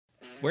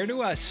Where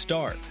do I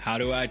start? How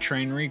do I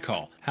train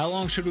recall? How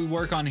long should we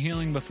work on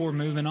healing before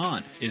moving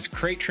on? Is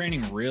crate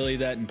training really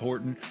that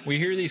important? We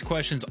hear these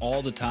questions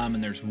all the time,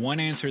 and there's one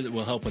answer that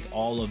will help with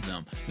all of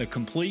them. The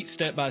complete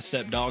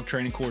step-by-step dog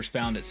training course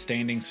found at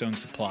Standing Stone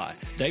Supply.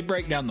 They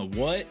break down the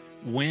what,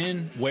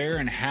 when, where,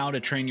 and how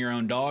to train your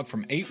own dog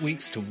from 8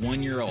 weeks to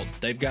 1 year old.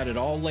 They've got it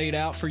all laid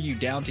out for you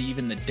down to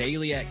even the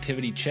daily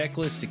activity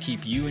checklist to keep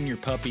you and your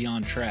puppy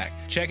on track.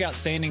 Check out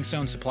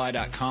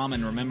standingstonesupply.com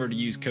and remember to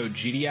use code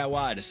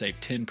GDIY to save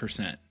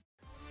 10%.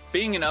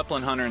 Being an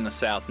upland hunter in the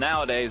South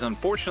nowadays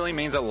unfortunately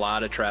means a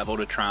lot of travel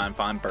to try and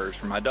find birds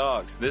for my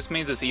dogs. This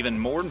means it's even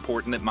more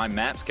important that my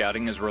map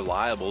scouting is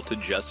reliable to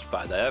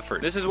justify the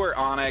effort. This is where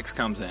onX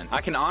comes in.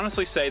 I can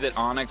honestly say that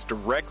onX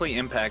directly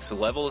impacts the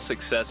level of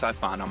success I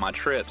find on my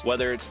trips.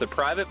 Whether it's the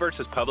private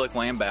versus public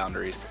land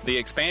boundaries, the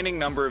expanding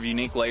number of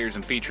unique layers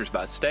and features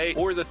by state,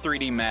 or the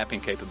 3D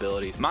mapping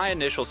capabilities, my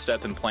initial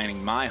step in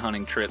planning my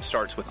hunting trip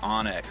starts with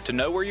onX. To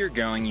know where you're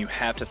going, you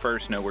have to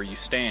first know where you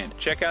stand.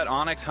 Check out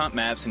onX Hunt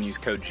Maps and use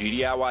code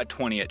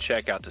GDIY20 at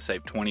checkout to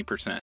save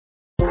 20%.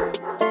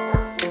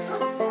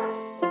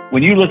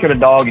 When you look at a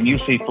dog and you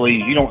see fleas,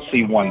 you don't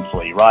see one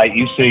flea, right?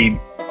 You see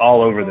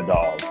all over the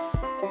dog.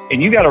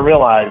 And you got to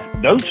realize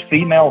those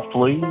female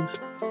fleas,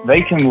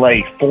 they can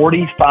lay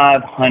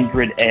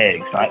 4,500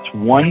 eggs. That's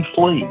one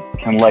flea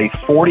can lay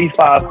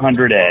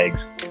 4,500 eggs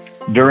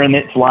during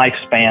its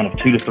lifespan of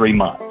 2 to 3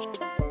 months.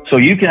 So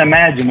you can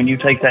imagine when you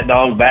take that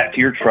dog back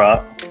to your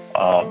truck,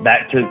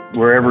 back to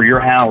wherever you're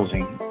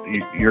housing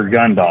your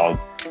gun dog,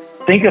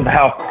 think of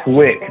how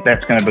quick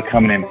that's going to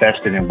become an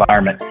infested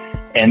environment,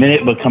 and then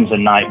it becomes a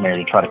nightmare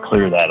to try to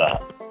clear that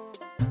up.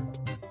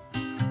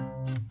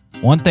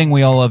 One thing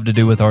we all love to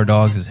do with our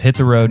dogs is hit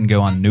the road and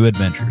go on new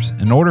adventures.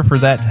 In order for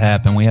that to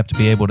happen, we have to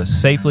be able to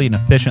safely and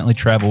efficiently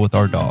travel with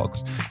our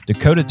dogs.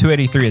 Dakota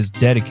 283 is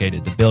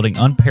dedicated to building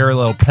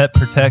unparalleled pet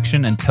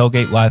protection and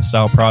tailgate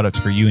lifestyle products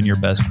for you and your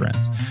best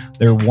friends.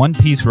 Their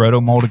one-piece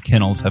roto-molded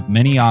kennels have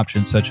many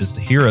options such as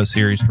the Hero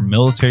series for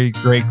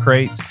military-grade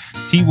crates,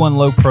 T1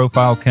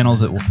 low-profile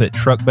kennels that will fit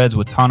truck beds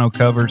with tonneau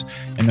covers,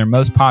 and their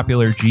most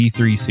popular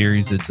G3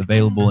 series that's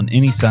available in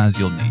any size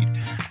you'll need.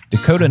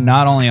 Dakota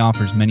not only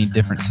offers many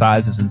different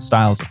sizes and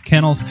styles of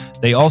kennels,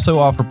 they also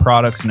offer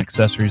products and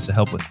accessories to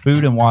help with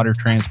food and water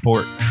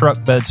transport,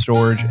 truck bed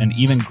storage, and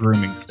even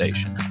grooming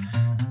stations.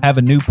 Have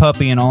a new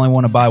puppy and only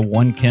want to buy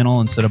one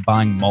kennel instead of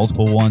buying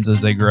multiple ones as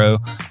they grow?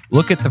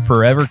 Look at the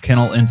Forever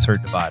Kennel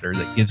Insert Divider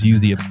that gives you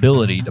the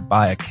ability to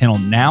buy a kennel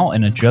now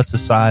and adjust the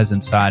size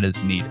inside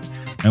as needed.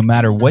 No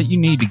matter what you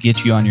need to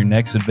get you on your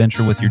next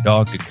adventure with your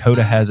dog,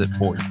 Dakota has it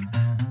for you.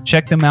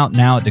 Check them out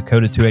now at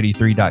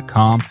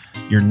Dakota283.com.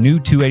 Your new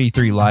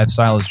 283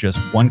 lifestyle is just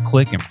one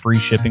click and free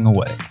shipping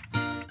away.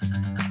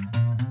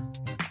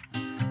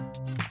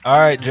 All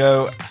right,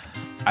 Joe.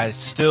 I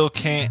still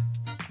can't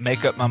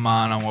make up my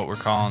mind on what we're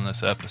calling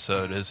this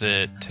episode. Is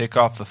it Tick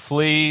Off the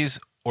Fleas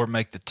or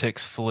Make the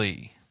Ticks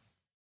Flee?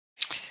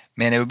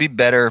 Man, it would be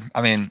better.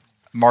 I mean,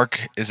 Mark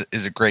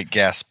is a great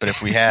guest, but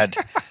if we had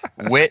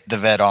Wit the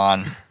vet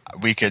on,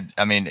 we could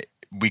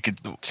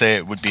say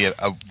it would be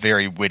a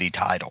very witty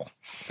title.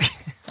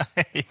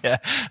 Yeah,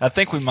 I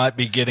think we might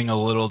be getting a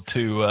little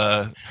too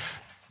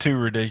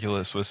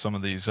ridiculous with some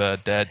of these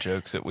dad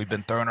jokes that we've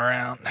been throwing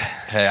around.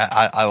 Hey,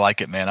 I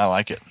like it, man. I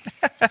like it.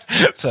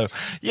 So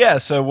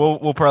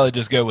we'll probably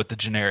just go with the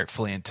generic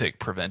flea and tick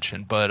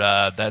prevention,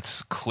 but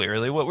that's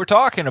clearly what we're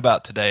talking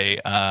about today.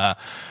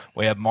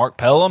 We have Mark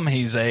Pelham.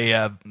 He's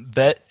a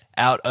vet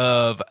out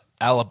of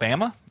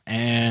Alabama,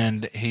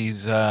 and he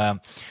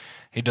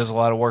does a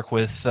lot of work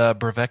with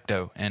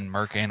Bravecto and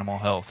Merck Animal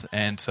Health.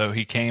 And so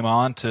he came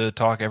on to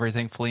talk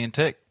everything flea and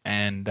tick.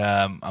 And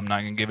I'm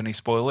not going to give any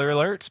spoiler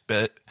alerts,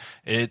 but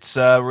it's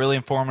a really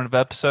informative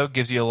episode.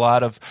 Gives you a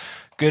lot of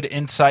good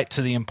insight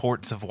to the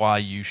importance of why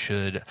you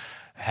should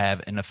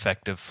have an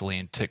effective flea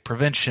and tick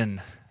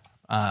prevention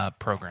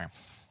program.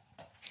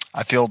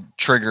 I feel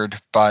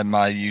triggered by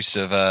my use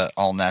of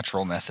all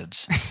natural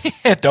methods.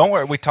 Yeah, don't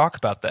worry. We talk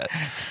about that.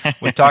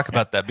 We talk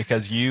about that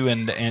because you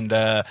and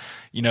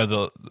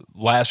the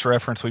last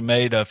reference we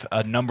made of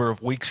a number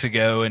of weeks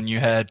ago, and you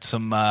had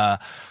some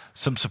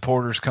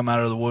supporters come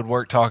out of the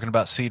woodwork talking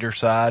about Cedar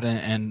Side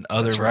and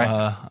other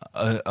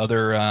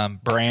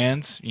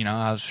brands. You know,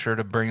 I was sure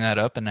to bring that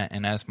up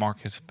and ask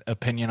Mark his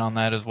opinion on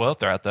that as well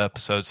throughout the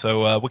episode.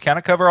 So we kind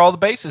of cover all the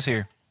bases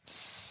here.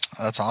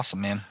 That's awesome,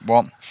 man.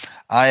 Well,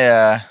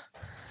 I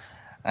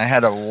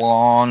had a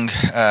long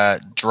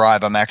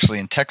drive. I'm actually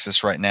in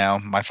Texas right now.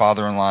 My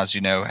father-in-law's,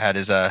 had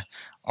his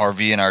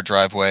RV in our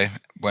driveway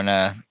when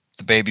the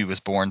baby was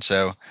born,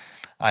 so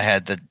I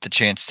had the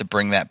chance to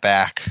bring that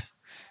back.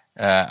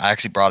 I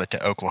actually brought it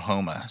to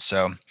Oklahoma.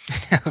 So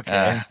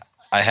Okay.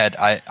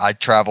 I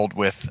traveled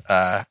with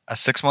a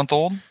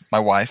 6-month-old, my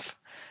wife.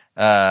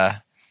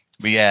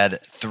 We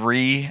had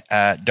 3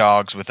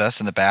 dogs with us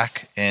in the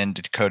back in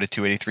Dakota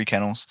 283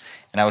 kennels,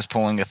 and I was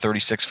pulling a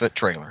 36-foot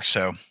trailer.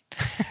 So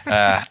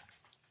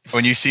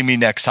when you see me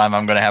next time,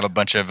 I'm going to have a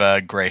bunch of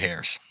gray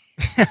hairs.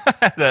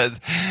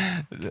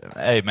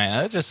 Hey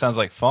man, that just sounds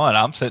like fun.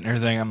 I'm sitting here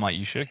thinking, I'm like,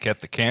 you should have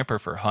kept the camper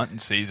for hunting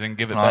season.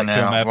 Give it back to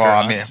him after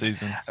hunting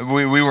season.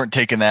 We weren't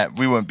taking that.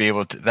 We wouldn't be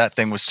able to. That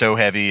thing was so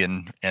heavy,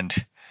 and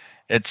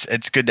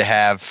it's good to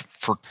have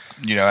for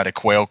at a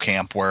quail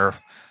camp where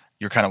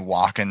you're kind of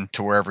walking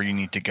to wherever you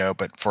need to go.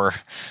 But for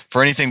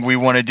anything we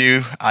want to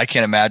do, I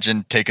can't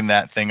imagine taking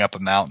that thing up a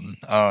mountain.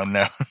 Oh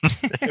no,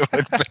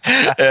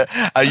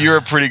 you're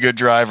a pretty good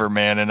driver,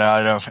 man, and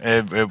I know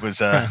it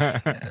was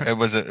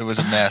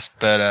a mess.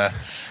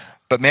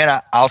 But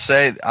man, I'll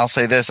say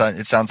this.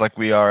 It sounds like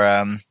we are.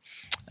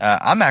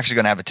 I'm actually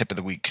going to have a tip of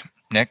the week,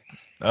 Nick.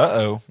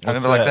 I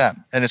remember like that,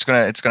 and it's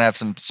gonna have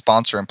some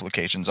sponsor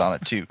implications on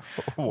it too.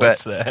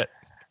 What's that?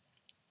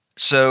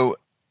 So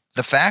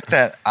the fact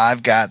that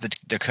I've got the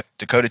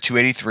Dakota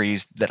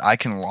 283s that I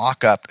can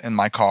lock up in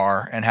my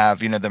car and have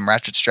them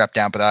ratchet strapped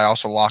down, but I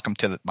also lock them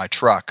to my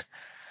truck.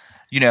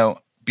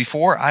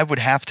 Before I would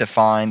have to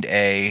find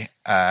a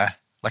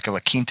like a La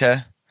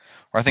Quinta,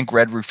 or I think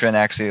Red Roof Inn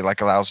actually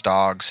allows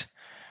dogs.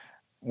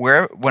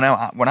 When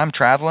I'm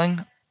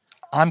traveling,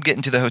 I'm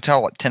getting to the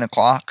hotel at 10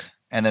 o'clock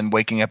and then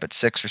waking up at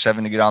 6 or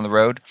 7 to get on the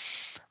road.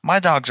 My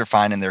dogs are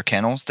fine in their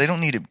kennels. They don't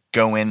need to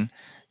go in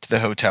to the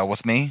hotel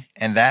with me,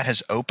 and that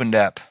has opened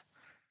up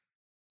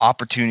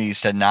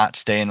opportunities to not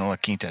stay in a La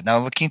Quinta. Now,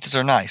 La Quintas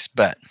are nice,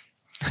 but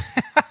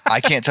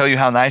I can't tell you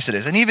how nice it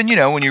is. And even,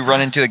 when you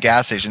run into a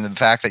gas station, the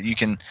fact that you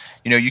can,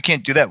 you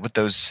can't do that with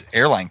those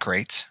airline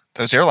crates.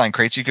 Those airline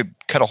crates, you could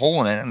cut a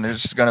hole in it, and they're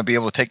just going to be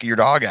able to take your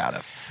dog out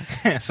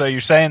of. So you're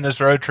saying this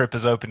road trip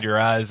has opened your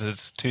eyes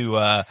as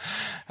to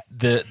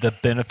the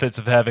benefits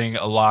of having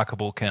a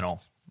lockable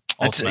kennel.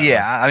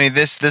 Yeah, I mean,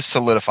 this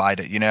solidified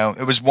it.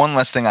 It was one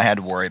less thing I had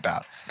to worry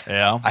about.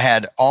 Yeah, I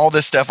had all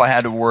this stuff I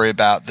had to worry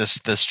about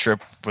this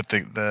trip with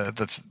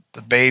the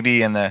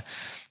baby and the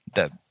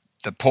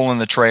pull in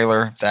the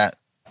trailer, that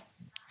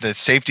the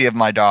safety of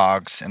my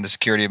dogs and the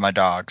security of my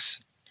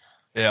dogs.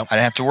 Yeah, I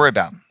didn't have to worry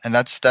about, and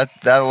that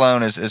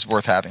alone is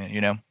worth having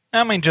it.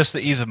 I mean, just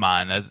the ease of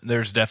mind.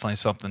 There's definitely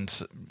something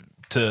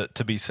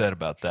to be said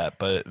about that.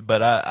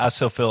 But I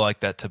still feel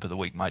like that tip of the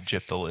week might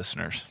gyp the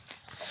listeners.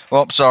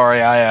 Well,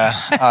 sorry,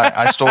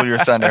 I stole your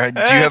thunder. Do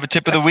you have a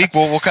tip of the week?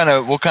 We'll kind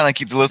of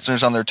keep the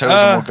listeners on their toes,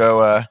 and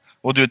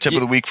we'll do a tip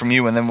of the week from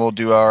you, and then we'll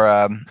do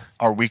our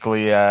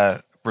weekly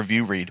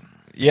review read.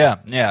 Yeah.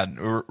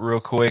 Real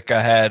quick,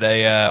 I had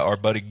our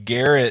buddy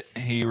Garrett.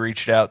 He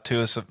reached out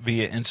to us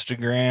via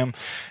Instagram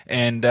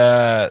and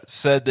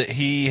said that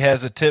he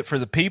has a tip for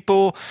the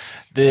people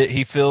that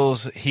he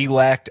feels he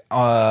lacked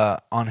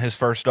on his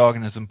first dog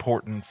and is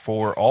important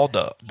for all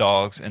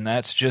dogs, and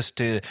that's just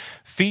to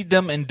feed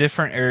them in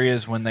different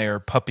areas when they are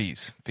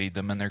puppies. Feed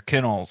them in their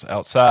kennels,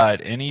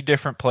 outside, any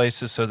different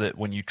places, so that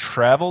when you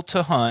travel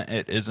to hunt,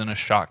 it isn't a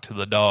shock to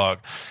the dog.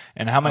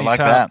 And how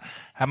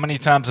many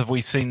times have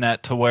we seen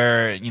that to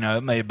where,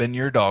 it may have been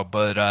your dog,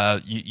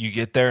 but you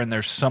get there and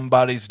there's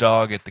somebody's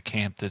dog at the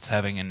camp that's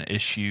having an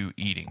issue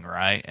eating,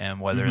 right? And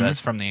whether that's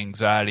from the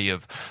anxiety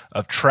of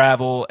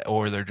travel,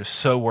 or they're just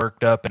so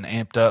worked up and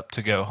amped up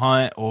to go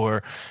hunt,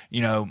 or,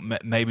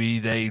 maybe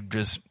they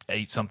just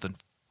ate something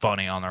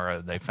funny on the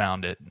road. They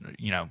found it,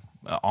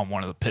 on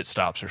one of the pit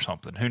stops or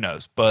something. Who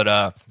knows?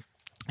 But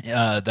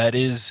that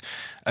is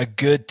a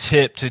good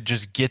tip to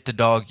just get the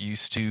dog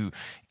used to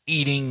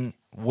eating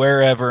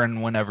wherever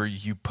and whenever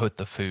you put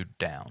the food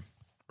down,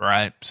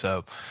 right?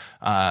 So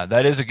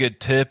that is a good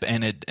tip,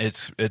 and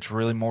it's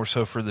really more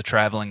so for the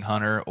traveling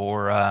hunter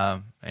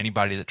or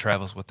anybody that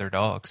travels with their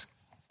dogs.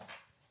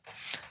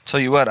 Tell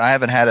you what, I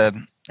haven't had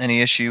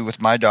any issue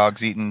with my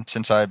dogs eating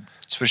since I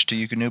switched to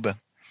Eukanuba.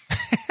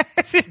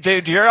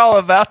 Dude, you're all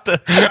about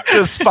the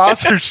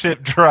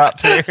sponsorship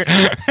drops here.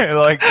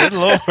 Like, good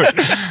Lord.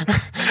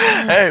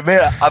 Hey,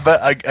 man,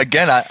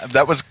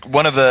 that was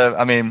one of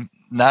the,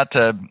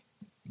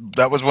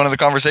 that was one of the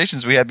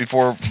conversations we had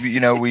before,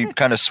 we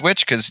kind of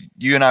switched, because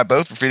you and I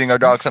both were feeding our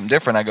dog something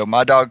different. I go,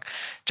 my dog,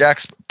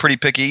 Jack's pretty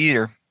picky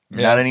eater.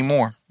 Yeah. Not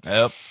anymore.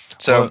 Yep.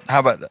 So how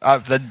about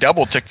the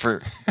double tip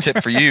for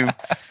you?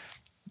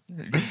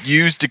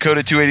 Use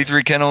Dakota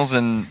 283 kennels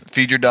and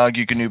feed your dog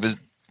Eukanuba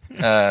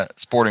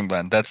sporting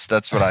blend. That's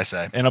what I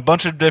say. In a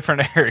bunch of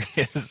different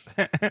areas.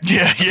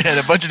 yeah, in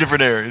a bunch of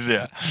different areas.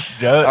 Yeah.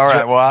 Joe, all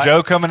right.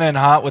 Joe coming in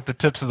hot with the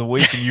tips of the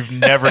week, and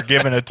you've never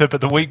given a tip of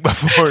the week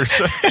before.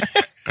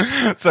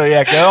 So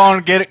yeah, go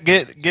on, get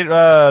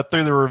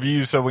through the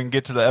review so we can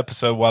get to the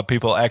episode while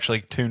people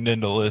actually tuned in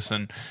to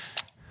listen.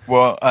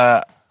 Well,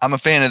 I'm a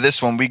fan of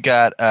this one. We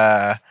got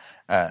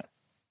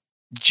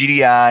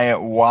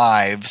GDI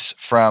Wives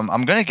from,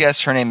 I'm going to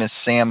guess her name is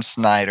Sam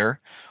Snyder,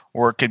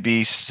 or it could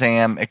be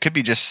Sam. It could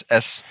be just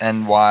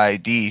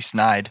SNYD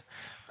Snide.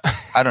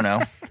 I don't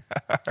know.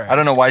 Right. I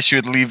don't know why she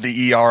would leave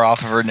the ER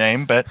off of her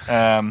name, but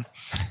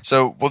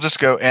so we'll just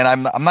go. And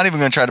I'm not even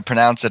going to try to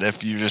pronounce it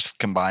if you just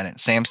combine it.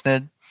 Sam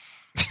Snid.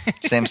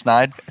 Sam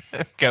Snide.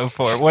 Go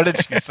for it. What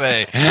did she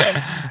say?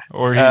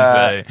 Or he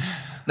say?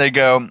 They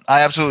go,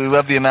 I absolutely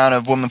love the amount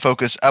of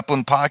woman-focused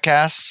upland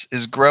podcasts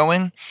is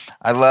growing.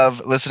 I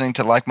love listening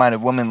to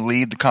like-minded women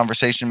lead the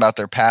conversation about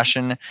their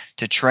passion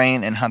to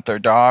train and hunt their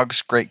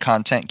dogs. Great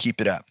content.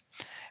 Keep it up.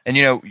 And,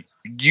 you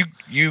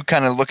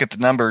kind of look at the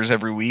numbers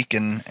every week,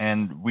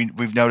 and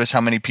we've noticed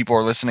how many people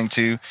are listening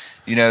to,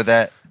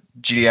 that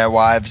GDI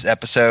Wives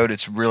episode.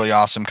 It's really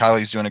awesome.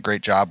 Kylie's doing a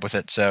great job with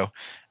it. So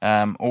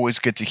always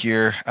good to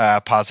hear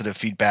positive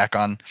feedback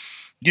on,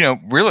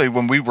 really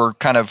when we were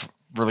kind of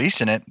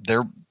releasing it,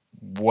 there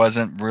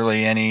wasn't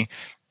really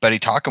anybody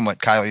talking what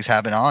Kylie's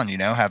having on,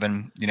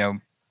 having,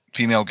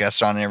 female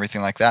guests on and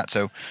everything like that.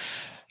 So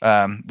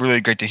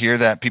really great to hear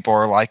that people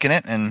are liking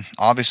it, and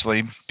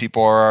obviously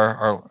people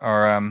are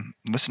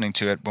listening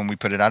to it when we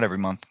put it out every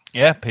month.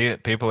 Yeah,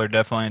 people are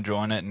definitely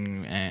enjoying it,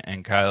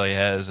 and Kylie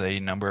has a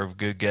number of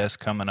good guests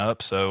coming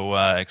up, so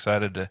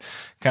excited to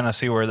kind of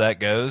see where that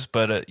goes.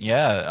 But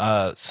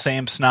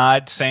Sam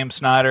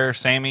Snyder,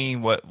 Sammy,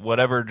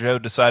 whatever Joe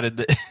decided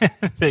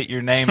that that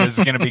your name is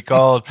going to be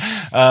called.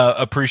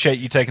 Appreciate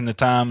you taking the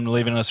time,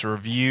 leaving us a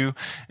review,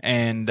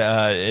 and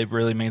it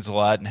really means a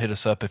lot. And hit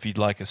us up if you'd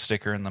like a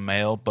sticker in the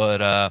mail.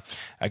 But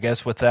I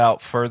guess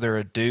without further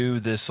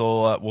ado,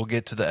 we'll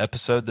get to the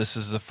episode. This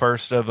is the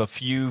first of a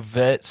few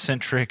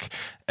vet-centric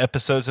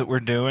episodes that we're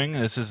doing.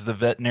 This is the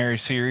veterinary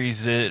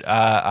series that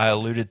I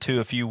alluded to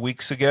a few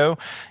weeks ago,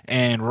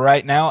 and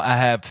right now I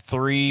have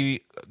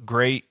 3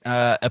 great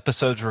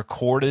episodes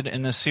recorded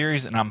in this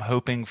series, and I'm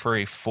hoping for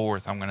a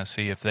 4th. I'm going to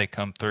see if they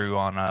come through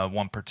on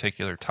one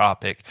particular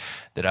topic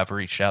that I've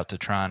reached out to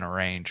try and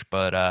arrange,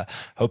 but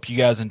hope you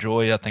guys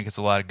enjoy. I think it's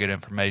a lot of good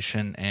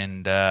information,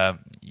 and let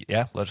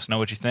us know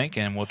what you think,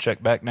 and we'll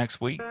check back next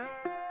week.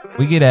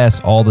 We get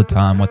asked all the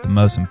time what the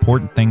most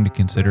important thing to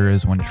consider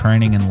is when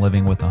training and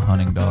living with a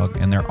hunting dog,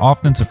 and they're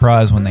often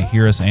surprised when they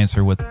hear us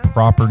answer with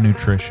proper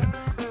nutrition.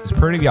 It's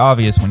pretty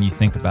obvious when you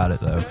think about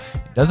it, though.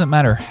 It doesn't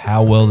matter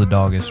how well the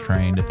dog is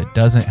trained if it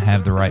doesn't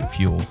have the right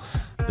fuel.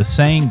 The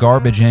saying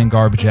garbage in,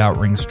 garbage out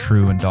rings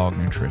true in dog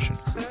nutrition.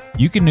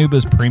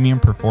 Eukanuba's premium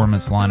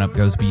performance lineup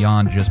goes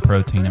beyond just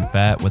protein and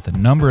fat with a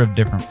number of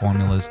different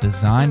formulas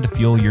designed to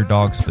fuel your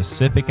dog's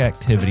specific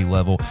activity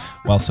level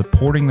while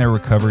supporting their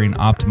recovery and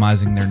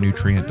optimizing their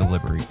nutrient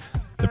delivery.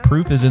 The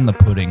proof is in the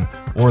pudding,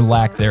 or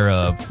lack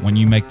thereof, when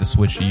you make the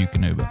switch to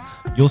Eukanuba.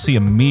 You'll see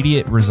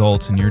immediate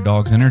results in your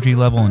dog's energy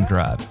level and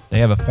drive. They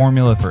have a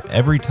formula for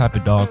every type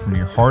of dog, from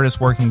your hardest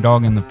working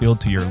dog in the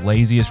field to your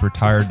laziest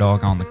retired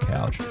dog on the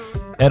couch.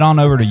 Head on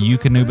over to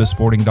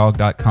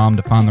eukanubasportingdog.com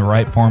to find the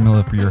right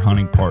formula for your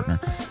hunting partner.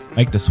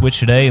 Make the switch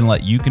today and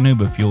let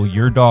Eukanuba fuel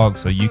your dog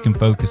so you can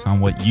focus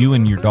on what you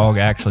and your dog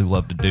actually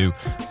love to do,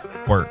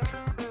 work.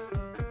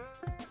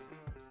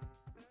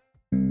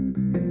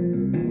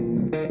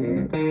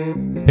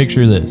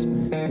 Picture this.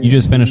 You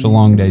just finished a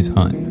long day's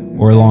hunt,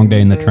 or a long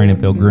day in the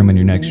training field grooming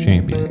your next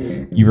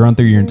champion. You've run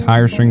through your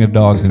entire string of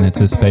dogs in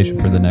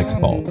anticipation for the next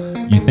fall.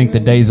 You think the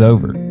day's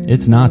over.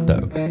 It's not,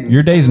 though.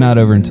 Your day's not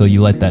over until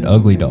you let that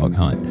ugly dog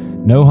hunt.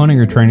 No hunting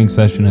or training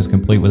session is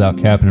complete without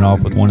capping it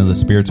off with one of the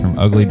spirits from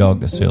Ugly Dog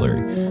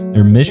Distillery.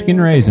 They're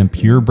Michigan-raised and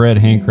purebred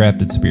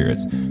handcrafted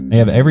spirits. They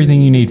have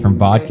everything you need from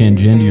vodka and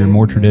gin to your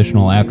more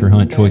traditional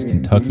after-hunt choice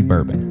Kentucky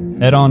bourbon.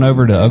 Head on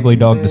over to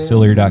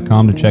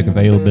uglydogdistillery.com to check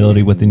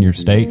availability within your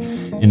state.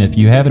 And if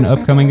you have an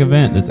upcoming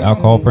event that's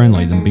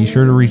alcohol-friendly, then be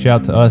sure to reach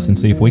out to us and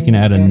see if we can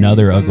add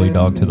another Ugly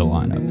Dog to the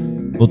lineup.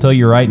 We'll tell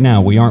you right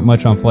now, we aren't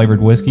much on flavored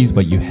whiskeys,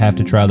 but you have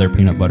to try their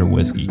peanut butter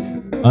whiskey.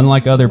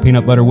 Unlike other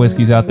peanut butter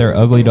whiskeys out there,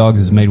 Ugly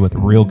Dogs is made with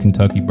real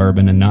Kentucky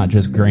bourbon and not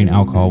just grain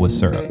alcohol with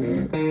syrup.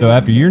 So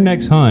after your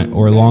next hunt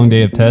or a long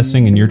day of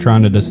testing and you're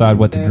trying to decide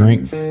what to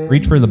drink,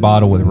 reach for the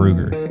bottle with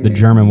Ruger, the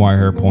German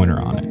Wirehair pointer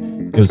on it.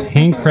 It was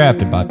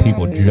handcrafted by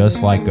people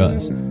just like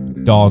us,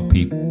 dog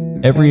people.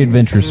 Every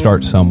adventure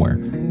starts somewhere.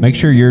 Make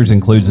sure yours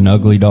includes an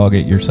ugly dog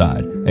at your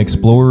side.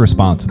 Explore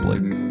responsibly.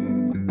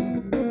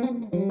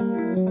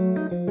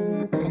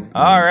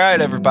 All right,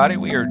 everybody.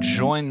 We are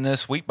joined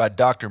this week by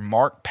Dr.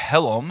 Mark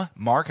Pelham.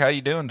 Mark, how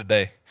you doing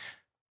today?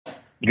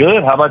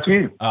 Good. How about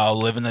you?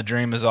 Living the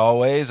dream as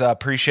always. I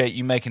appreciate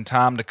you making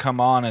time to come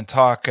on and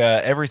talk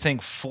everything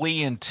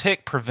flea and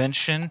tick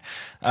prevention.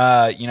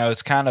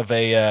 It's kind of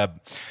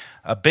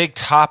a big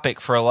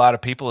topic for a lot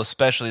of people,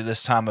 especially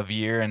this time of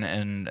year,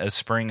 and as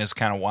spring is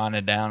kind of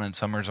winding down and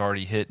summer's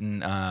already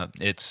hitting,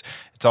 it's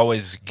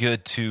always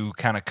good to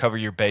kind of cover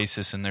your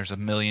bases, and there's a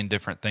million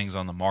different things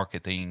on the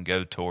market that you can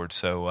go towards.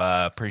 So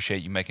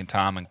appreciate you making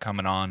time and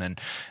coming on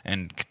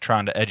and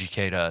trying to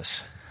educate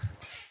us.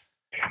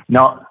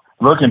 No,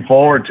 looking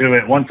forward to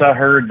it. Once I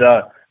heard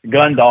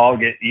gun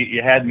dog,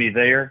 you had me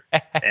there,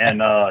 and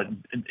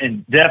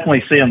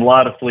definitely seeing a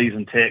lot of fleas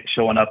and ticks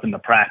showing up in the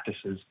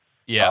practices.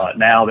 Yeah.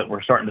 Now that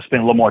we're starting to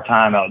spend a little more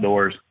time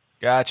outdoors.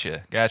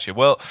 Gotcha.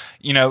 Well,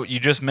 you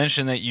just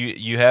mentioned that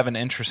you have an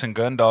interest in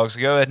gun dogs.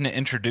 Go ahead and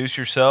introduce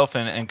yourself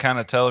and kind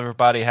of tell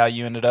everybody how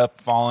you ended up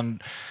falling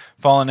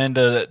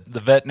into the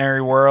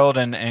veterinary world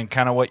and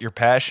kind of what your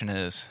passion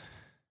is.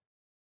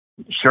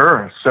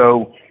 Sure.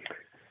 So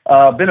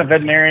I've been a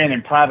veterinarian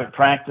in private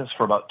practice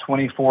for about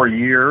 24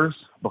 years.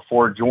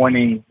 before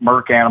joining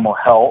Merck Animal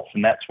Health,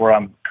 and that's where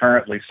I'm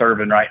currently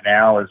serving right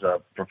now as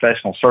a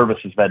professional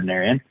services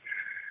veterinarian.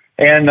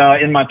 And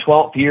in my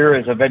 12th year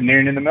as a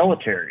veterinarian in the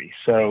military.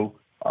 So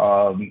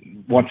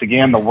once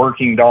again, the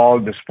working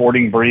dog, the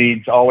sporting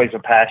breeds, always a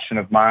passion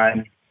of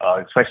mine,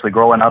 especially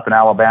growing up in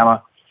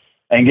Alabama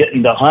and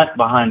getting to hunt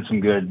behind some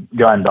good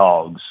gun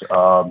dogs.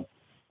 A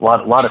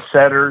lot of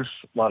setters,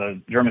 a lot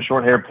of German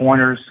short-haired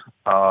pointers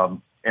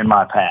in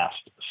my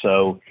past.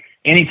 So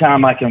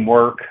anytime I can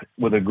work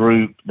with a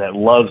group that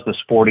loves the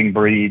sporting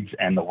breeds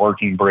and the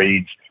working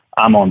breeds,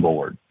 I'm on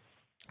board.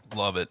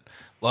 Love it.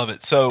 Love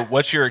it. So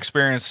what's your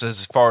experience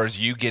as far as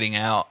you getting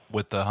out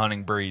with the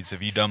hunting breeds?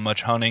 Have you done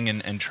much hunting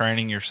and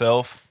training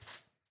yourself?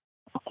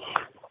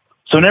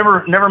 So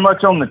never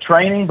much on the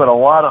training, but a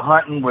lot of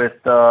hunting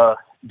with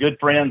good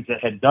friends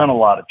that had done a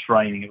lot of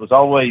training. It was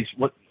always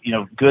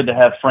good to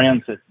have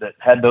friends that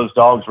had those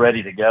dogs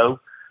ready to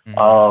go.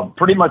 Mm-hmm.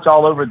 Pretty much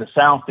all over the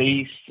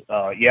Southeast.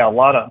 A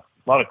lot of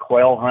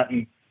quail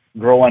hunting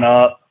growing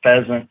up,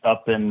 pheasant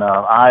up in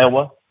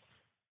Iowa.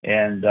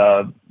 And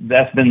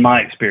that's been my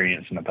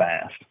experience in the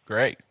past.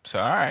 Great. So,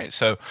 all right.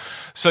 So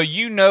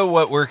you know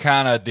what we're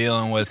kind of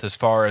dealing with as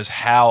far as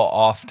how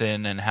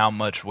often and how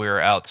much we're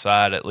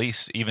outside, at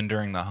least even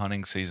during the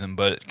hunting season,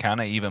 but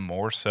kind of even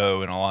more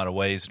so in a lot of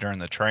ways during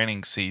the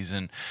training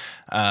season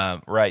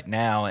right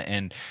now.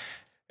 And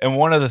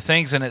one of the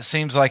things, and it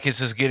seems like it's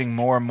just getting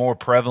more and more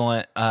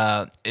prevalent,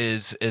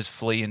 is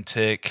flea and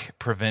tick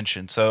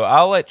prevention. So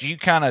I'll let you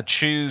kind of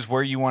choose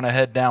where you want to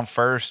head down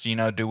first.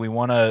 Do we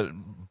want to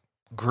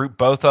group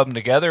both of them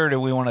together, or do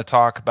we want to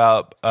talk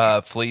about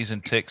fleas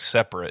and ticks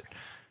separate?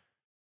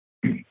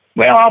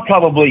 Well, I'll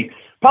probably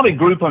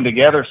group them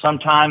together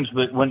sometimes,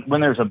 but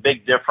when there's a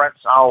big difference,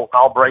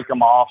 I'll break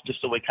them off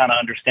just so we kind of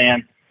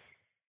understand.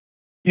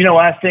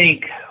 I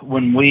think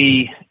when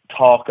we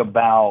talk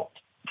about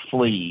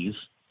fleas,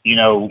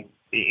 and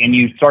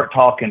you start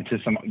talking to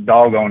some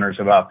dog owners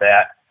about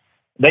that,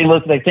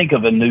 they think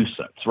of a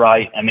nuisance,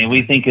 right? I mean,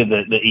 we think of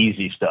the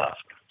easy stuff,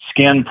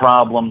 skin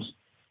problems,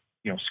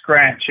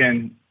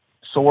 scratching,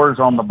 sores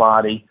on the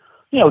body,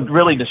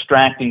 really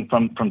distracting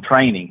from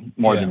training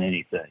more than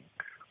anything.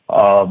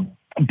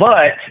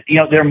 But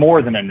they're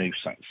more than a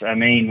nuisance. I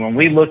mean, when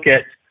you look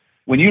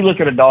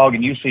at a dog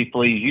and you see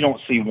fleas, you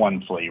don't see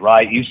one flea,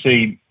 right? You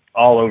see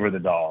all over the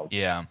dog.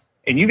 Yeah.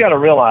 And you got to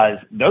realize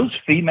those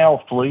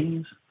female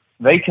fleas,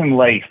 they can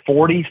lay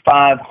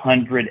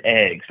 4,500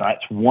 eggs.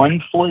 That's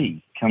one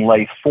flea can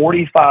lay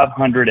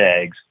 4,500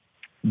 eggs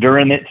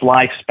during its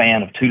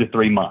lifespan of 2 to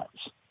 3 months.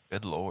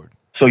 Good Lord.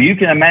 So you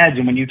can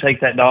imagine when you take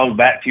that dog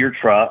back to your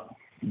truck,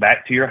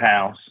 back to your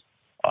house,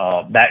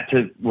 back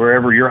to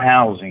wherever you're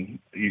housing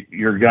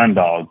your gun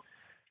dog,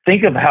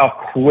 think of how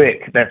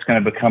quick that's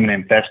going to become an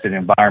infested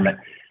environment.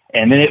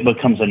 And then it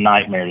becomes a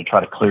nightmare to try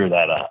to clear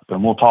that up.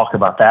 And we'll talk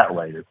about that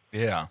later.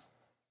 Yeah.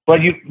 But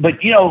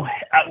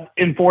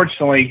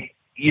unfortunately,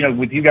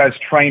 with you guys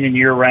training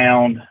year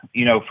round,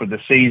 for the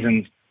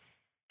seasons,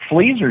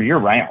 fleas are year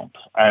round.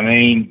 I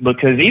mean,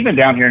 because even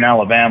down here in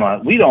Alabama,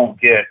 we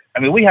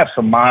have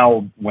some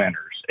mild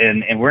winters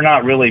and we're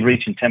not really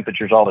reaching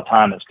temperatures all the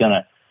time that's going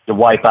to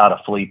wipe out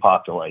a flea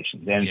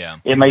population.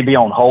 And It may be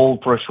on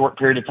hold for a short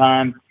period of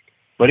time,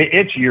 but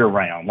it's year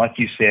round. Like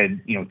you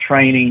said,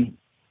 training,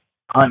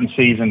 hunting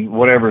season,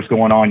 whatever's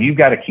going on, you've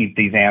got to keep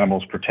these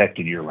animals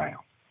protected year round.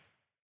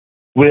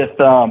 With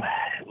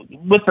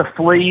the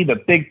flea, the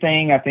big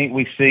thing I think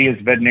we see as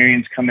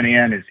veterinarians coming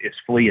in is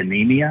flea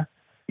anemia.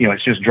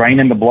 It's just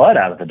draining the blood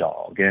out of the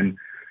dog. And,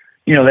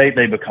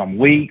 they become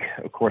weak.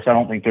 Of course, I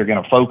don't think they're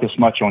going to focus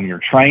much on your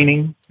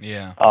training.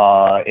 Yeah.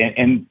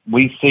 And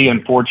we see,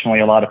 unfortunately,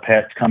 a lot of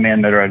pets come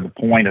in that are at the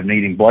point of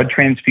needing blood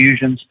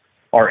transfusions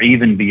or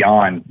even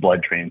beyond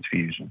blood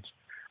transfusions.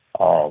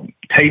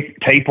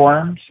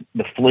 Tapeworms,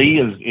 the flea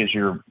is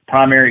your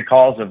primary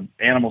cause of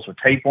animals with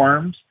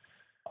tapeworms.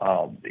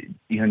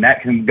 And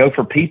that can go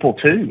for people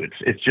too.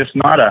 It's just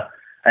not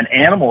an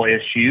animal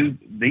issue.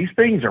 These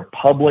things are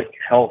public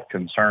health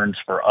concerns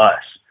for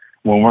us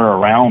when we're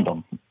around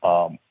them.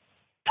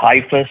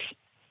 Typhus,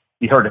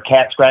 you heard of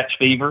cat scratch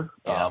fever,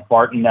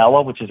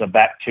 Bartonella, which is a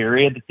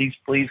bacteria that these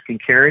fleas can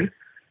carry,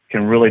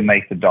 can really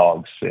make the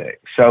dog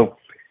sick. So,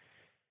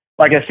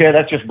 like I said,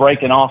 that's just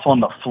breaking off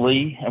on the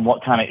flea and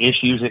what kind of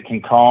issues it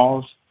can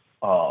cause.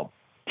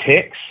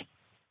 Ticks.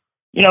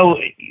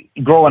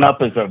 Growing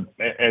up as a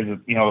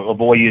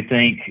boy, you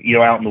think,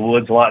 out in the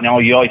woods a lot. Now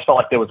you always felt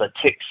like there was a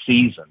tick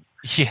season.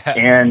 Yeah.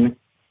 And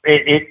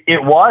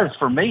it was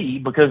for me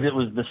because it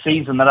was the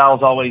season that I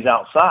was always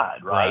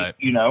outside. Right.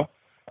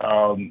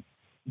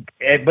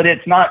 But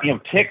it's not,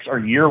 ticks are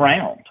year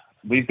round.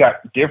 We've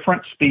got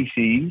different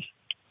species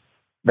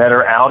that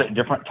are out at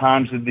different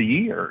times of the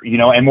year,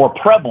 and more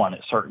prevalent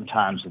at certain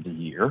times of the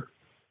year.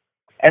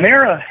 And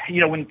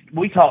when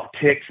we talk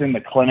ticks in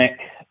the clinic,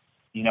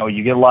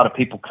 you get a lot of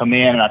people come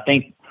in, and I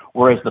think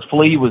whereas the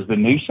flea was the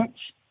nuisance,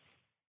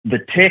 the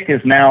tick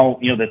is now,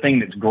 the thing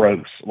that's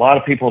gross. A lot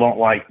of people don't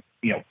like,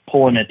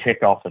 pulling a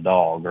tick off the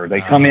dog, or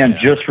they come in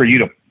just for you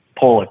to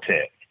pull a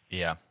tick.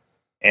 Yeah.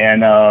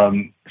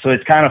 And so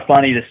it's kind of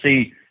funny to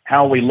see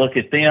how we look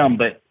at them.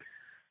 But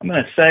I'm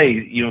going to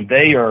say,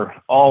 they are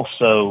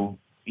also,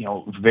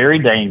 very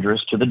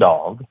dangerous to the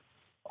dog.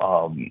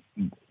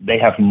 They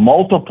have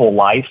multiple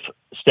life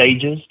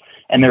stages,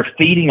 and they're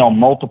feeding on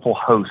multiple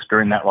hosts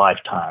during that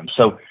lifetime.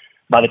 So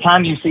by the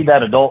time you see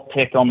that adult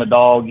tick on the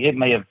dog, it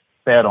may have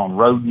fed on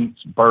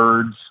rodents,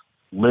 birds,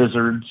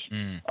 lizards,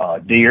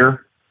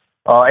 deer,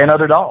 and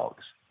other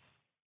dogs.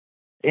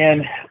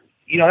 And,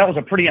 that was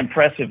a pretty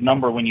impressive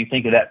number when you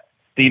think of that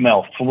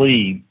female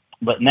flea.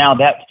 But now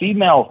that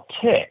female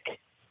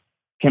tick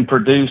can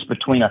produce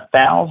between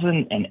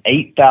 1,000 and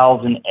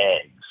 8,000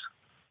 eggs.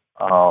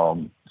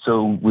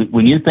 So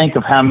when you think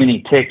of how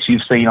many ticks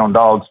you've seen on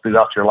dogs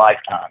throughout your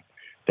lifetime,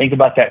 think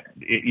about that,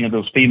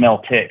 those female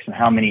ticks and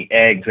how many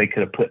eggs they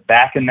could have put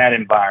back in that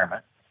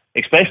environment,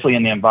 especially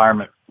in the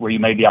environment where you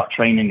may be out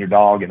training your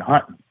dog and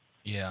hunting.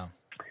 Yeah.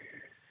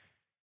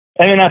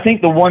 And then I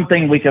think the one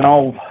thing we can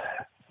all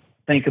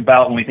think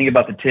about when we think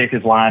about the tick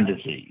is Lyme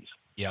disease.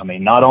 Yeah. I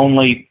mean, not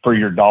only for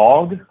your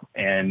dog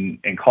and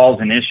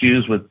causing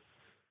issues with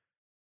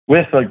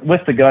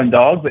the gun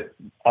dog, but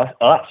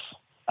us.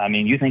 I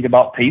mean, you think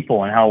about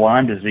people and how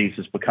Lyme disease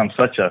has become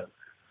such a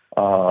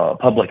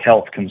public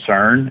health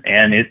concern,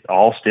 and it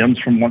all stems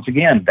from, once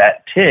again,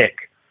 that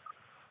tick.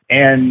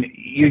 And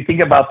you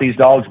think about these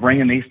dogs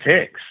bringing these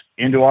ticks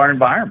into our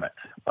environment,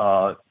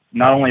 not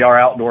only our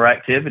outdoor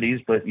activities,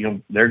 but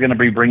they're going to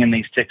be bringing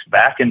these ticks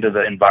back into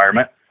the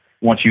environment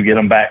once you get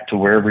them back to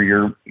wherever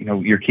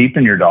you're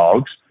keeping your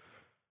dogs,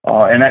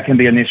 and that can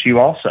be an issue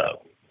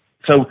also.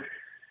 So,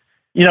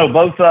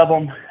 both of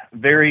them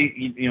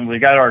very. We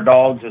got our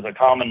dogs as a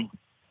common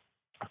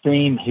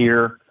theme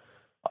here.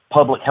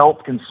 Public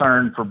health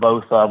concern for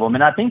both of them,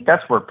 and I think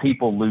that's where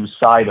people lose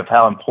sight of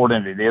how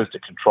important it is to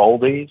control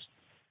these.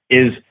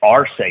 Is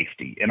our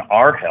safety and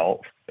our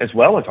health as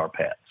well as our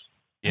pets,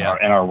 and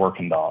our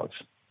working dogs.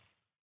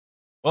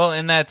 Well,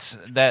 and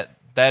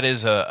that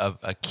is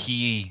a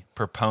key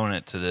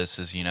proponent to this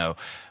is,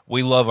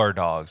 we love our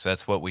dogs.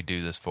 That's what we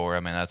do this for. I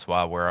mean, that's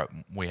why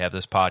we have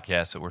this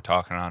podcast that we're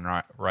talking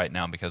on right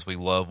now, because we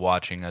love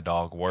watching a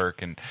dog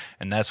work, and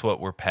that's what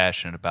we're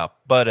passionate about.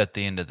 But at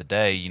the end of the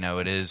day,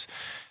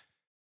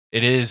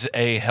 it is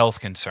a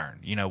health concern.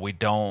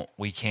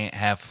 We can't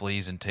have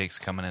fleas and ticks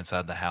coming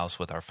inside the house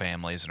with our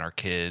families and our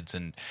kids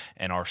and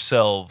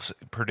ourselves,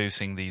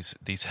 producing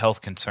these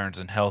health concerns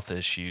and health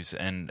issues.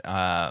 And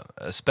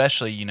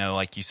especially,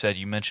 like you said,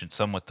 you mentioned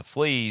some with the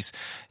fleas.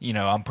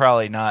 I'm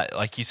probably not,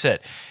 like you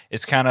said,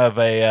 it's kind of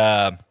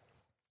a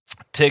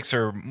ticks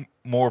are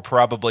more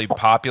probably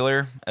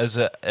popular as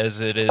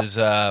it is.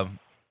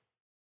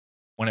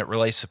 When it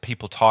relates to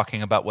people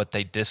talking about what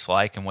they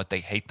dislike and what they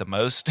hate the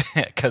most,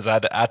 because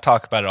I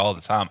talk about it all the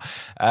time.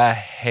 I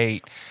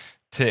hate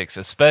ticks,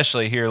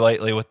 especially here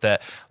lately with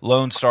that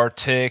Lone Star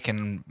tick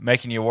and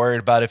making you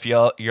worried about if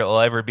you'll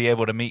ever be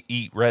able to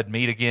eat red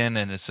meat again.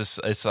 And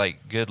it's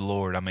like, good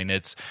Lord. I mean,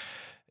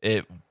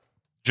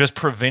 just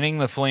preventing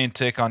the flea and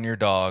tick on your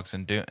dogs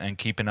and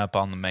keeping up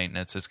on the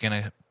maintenance is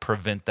going to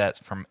prevent that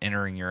from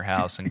entering your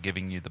house and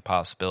giving you the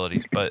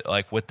possibilities. But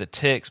like with the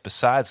ticks,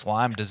 besides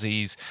Lyme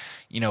disease,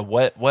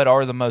 what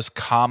are the most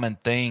common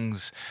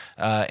things,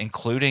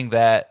 including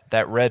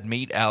that red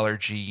meat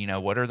allergy?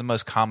 What are the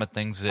most common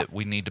things that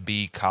we need to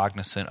be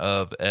cognizant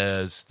of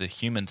as the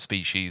human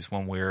species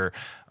when we're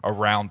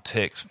around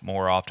ticks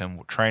more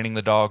often, training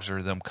the dogs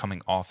or them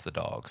coming off the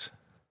dogs?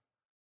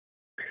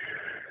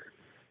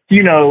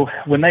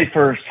 When they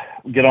first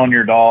get on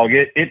your dog,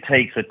 it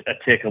takes a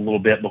tick a little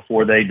bit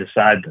before they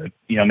decide to,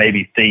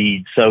 maybe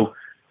feed. So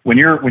when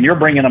you're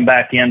bringing them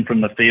back in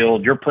from the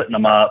field, you're putting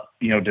them up,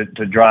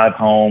 to drive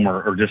home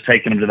or just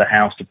taking them to the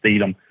house to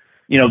feed them.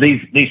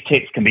 These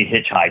ticks can be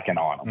hitchhiking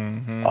on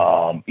them.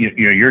 Mm-hmm.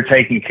 You're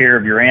taking care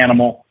of your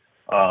animal.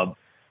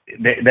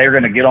 They're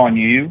going to get on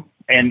you.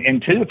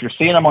 And two, if you're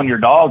seeing them on your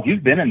dog,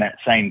 you've been in that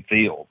same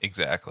field.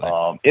 Exactly.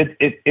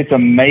 It's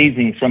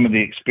amazing some of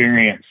the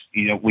experience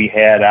we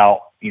had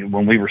out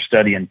when we were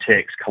studying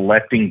ticks,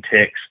 collecting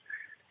ticks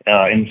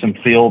in some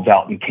fields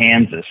out in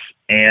Kansas,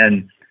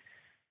 and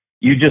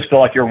you just feel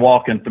like you're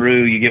walking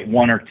through. You get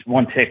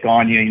one tick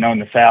on you, in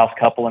the south,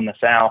 couple in the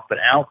south, but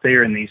out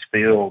there in these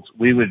fields,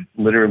 we would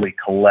literally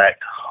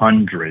collect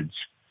hundreds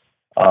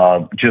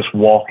just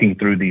walking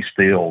through these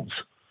fields,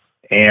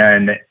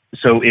 and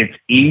so it's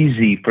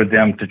easy for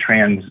them to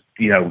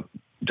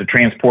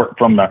transport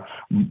from the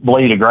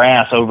blade of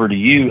grass over to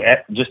you,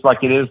 just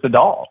like it is the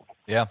dog.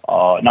 Yeah.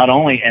 Not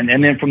only, and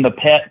then from the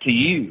pet to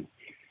you.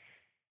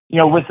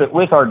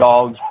 With our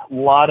dogs, a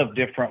lot of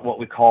different what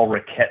we call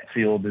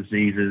rickettsial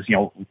diseases.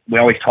 We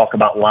always talk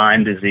about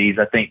Lyme disease,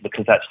 I think,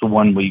 because that's the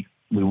one we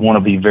want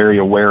to be very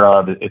aware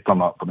of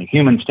from a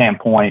human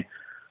standpoint,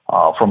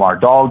 from our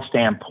dog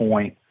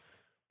standpoint.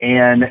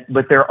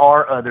 But there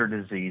are other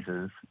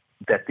diseases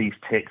that these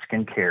ticks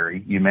can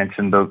carry. You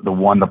mentioned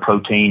the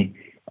protein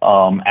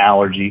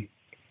allergy.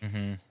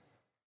 Mm-hmm.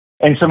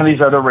 And some of these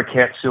other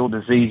rickettsial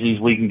diseases,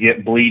 we can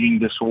get bleeding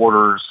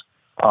disorders,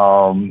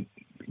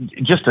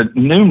 just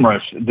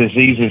numerous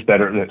diseases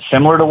that's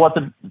similar to what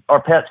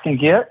our pets can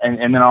get, and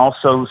then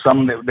also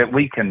some that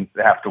we can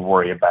have to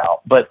worry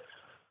about. But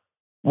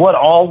what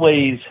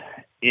always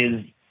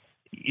is,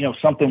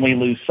 something we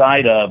lose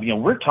sight of,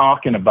 we're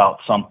talking about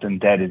something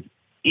that is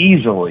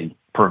easily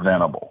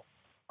preventable.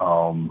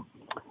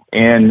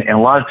 And a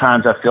lot of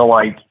times I feel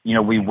like,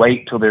 we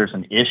wait till there's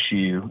an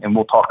issue, and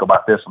we'll talk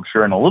about this, I'm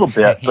sure, in a little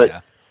bit, but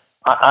Yeah.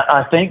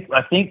 I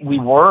think we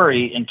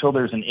worry until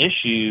there's an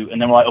issue,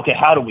 and then we're like, okay,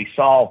 how do we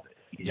solve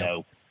it? You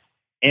know,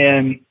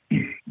 and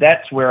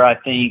that's where I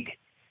think,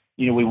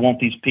 we want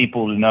these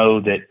people to know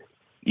that,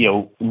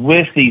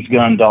 with these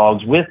gun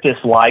dogs, with this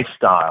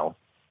lifestyle,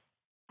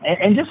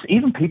 and just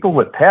even people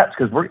with pets,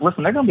 because they're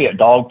going to be at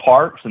dog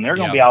parks and they're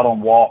going to be out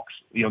on walks,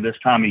 this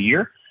time of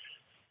year.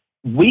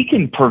 We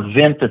can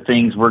prevent the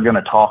things we're going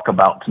to talk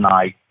about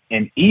tonight,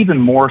 and even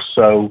more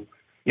so.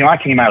 I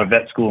came out of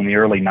vet school in the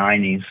early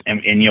 90s,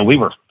 and we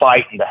were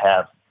fighting to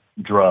have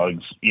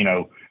drugs,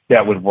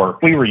 that would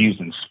work. We were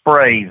using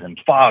sprays and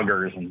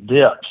foggers and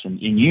dips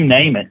and you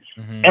name it,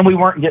 and we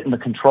weren't getting the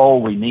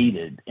control we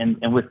needed.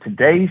 And with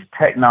today's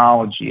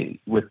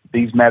technology, with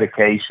these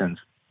medications,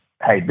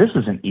 hey, this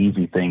is an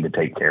easy thing to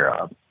take care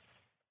of.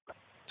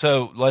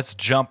 So let's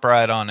jump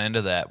right on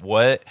into that.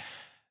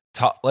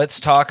 Let's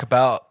talk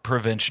about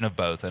prevention of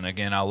both. And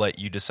again, I'll let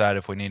you decide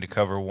if we need to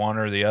cover one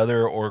or the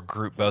other or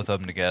group both of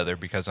them together,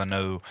 because I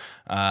know,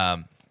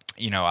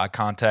 I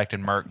contacted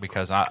Merck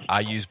because I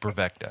use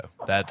Bravecto.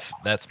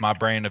 That's my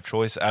brand of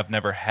choice. I've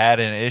never had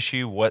an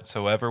issue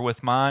whatsoever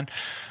with mine.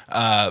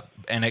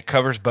 And it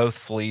covers both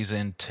fleas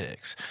and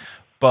ticks.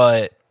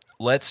 But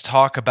let's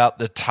talk about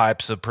the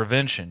types of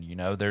prevention.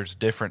 There's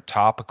different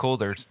topical,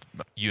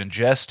 you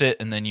ingest it,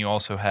 and then you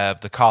also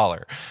have the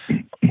collar.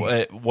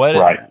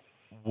 Right.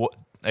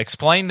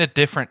 Explain the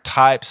different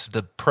types,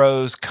 the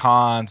pros,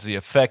 cons, the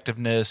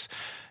effectiveness.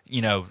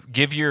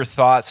 Give your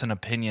thoughts and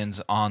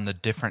opinions on the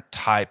different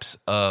types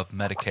of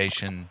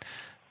medication.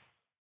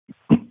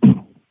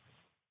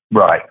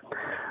 Right.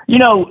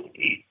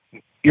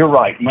 You're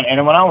right.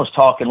 And when I was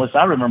talking, listen,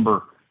 I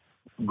remember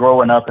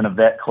growing up in a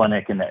vet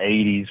clinic in the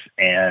 80s,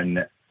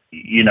 and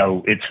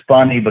it's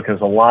funny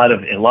because a lot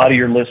of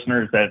your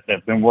listeners that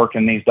have been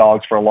working these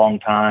dogs for a long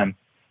time,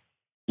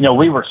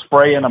 we were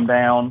spraying them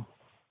down,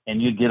 and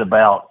you'd get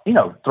about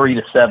 3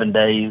 to 7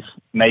 days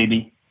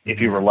maybe if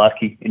you were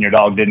lucky, and your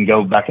dog didn't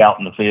go back out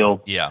in the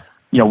field. Yeah.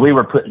 We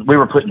were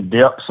putting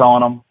dips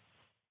on them.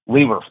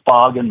 We were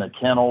fogging the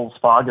kennels,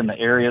 fogging the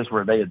areas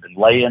where they had been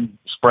laying,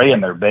 spraying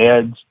their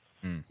beds.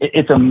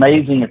 It's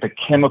amazing at the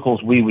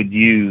chemicals we would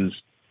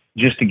use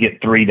just to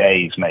get 3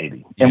 days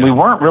maybe. And we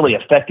weren't really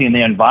affecting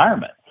the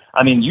environment.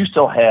 I mean, you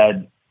still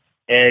had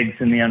eggs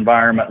in the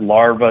environment,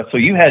 larvae. So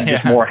you had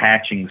just more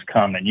hatchings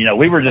coming.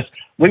 We were just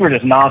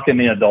knocking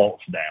the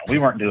adults down. We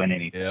weren't doing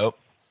anything. Yep.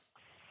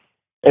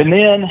 And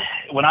then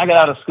when I got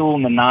out of school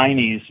in the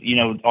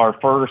 90s, our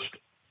first,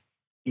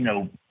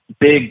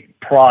 big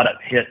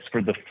product hits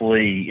for the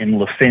flea in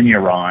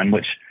Lefenuron,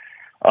 which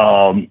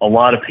a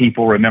lot of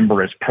people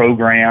remember as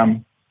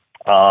Program.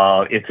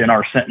 It's in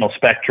our Sentinel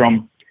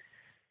Spectrum.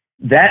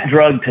 That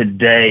drug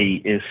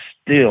today is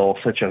still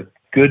such a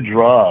good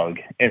drug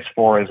as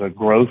far as a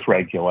growth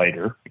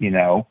regulator,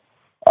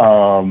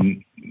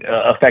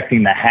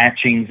 affecting the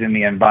hatchings in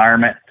the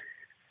environment.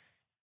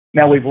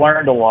 Now, we've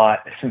learned a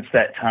lot since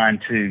that time,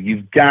 too.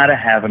 You've got to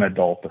have an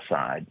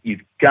adulticide.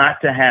 You've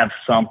got to have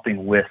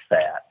something with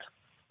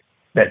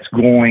that's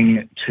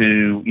going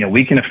to,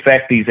 we can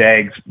affect these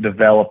eggs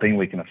developing,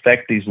 we can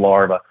affect these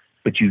larvae,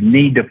 but you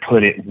need to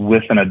put it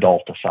with an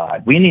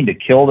adulticide. We need to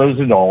kill those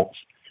adults,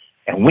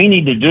 and we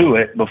need to do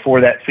it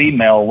before that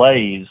female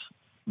lays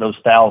those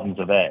thousands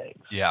of eggs.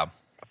 Yeah.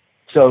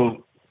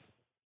 So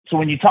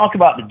when you talk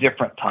about the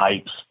different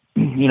types,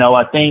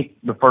 I think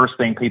the first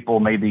thing people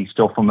may be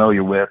still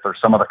familiar with are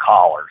some of the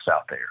collars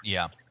out there.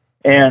 Yeah.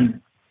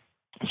 And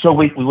so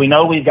we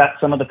know we've got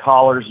some of the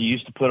collars you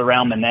used to put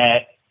around the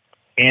neck,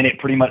 and it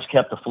pretty much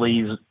kept the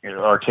fleas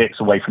or ticks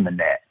away from the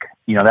neck.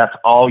 That's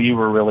all you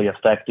were really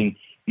affecting.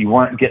 You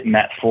weren't getting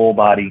that full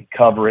body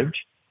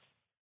coverage.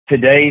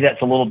 Today,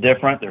 that's a little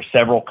different. There's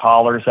several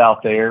collars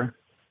out there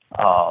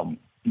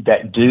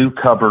that do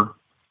cover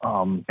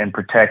and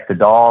protect the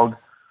dog.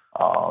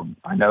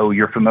 I know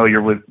you're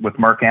familiar with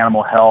Merck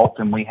Animal Health,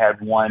 and we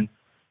had one,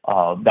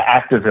 the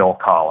Activil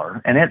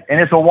collar, and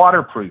it's a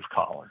waterproof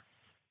collar,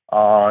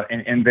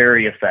 and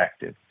very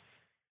effective.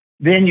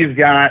 Then you've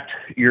got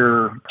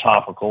your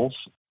topicals.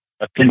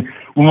 And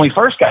when we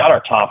first got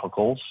our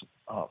topicals,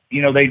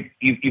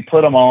 you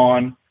put them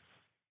on.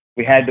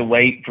 We had to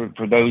wait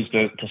for those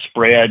to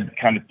spread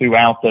kind of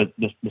throughout the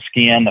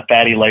skin, the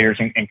fatty layers,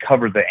 and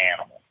cover the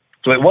animal.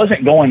 So it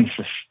wasn't going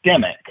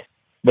systemic,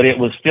 but it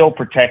was still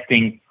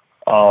protecting,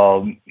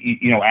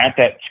 at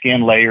that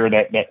skin layer,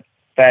 that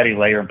fatty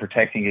layer, and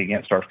protecting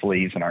against our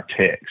fleas and our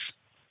ticks.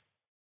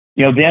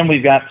 Then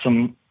we've got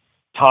some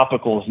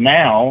topicals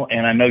now,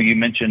 and I know you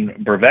mentioned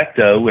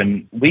Bravecto,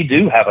 and we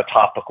do have a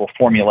topical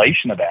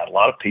formulation of that.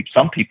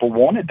 Some people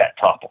wanted that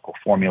topical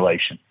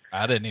formulation.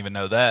 I didn't even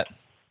know that.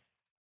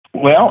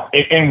 Well,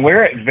 and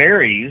where it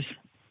varies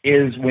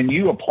is when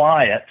you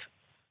apply it,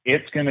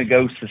 it's going to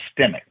go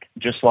systemic,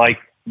 just like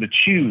the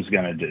chew is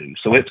going to do.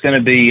 So it's going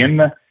to be in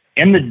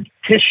the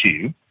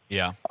tissue.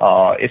 Yeah.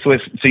 So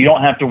you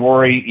don't have to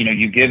worry.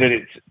 You give it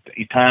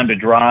its time to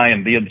dry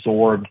and be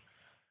absorbed.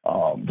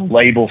 The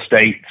label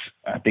states,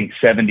 I think,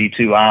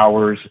 72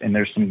 hours, and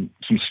there's some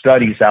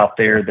studies out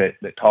there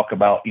that talk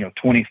about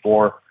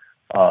 24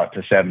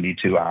 to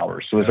 72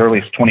 hours. So as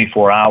early as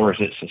 24 hours,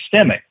 it's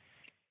systemic.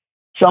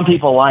 Some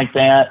people like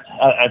that.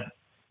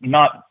 There's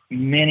not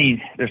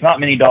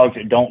many dogs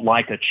that don't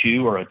like a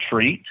chew or a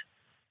treat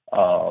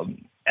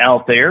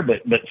out there,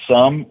 but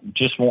some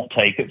just won't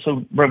take it.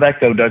 So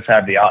Bravecto does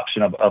have the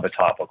option of a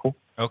topical.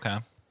 Okay.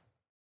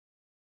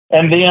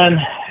 And then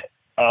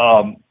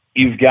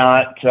you've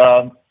got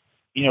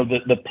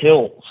the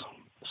pills.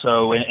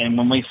 So and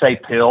when we say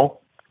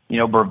pill, the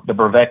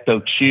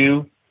Bravecto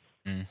chew.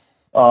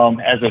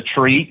 As a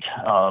treat,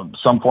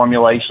 some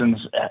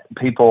formulations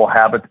people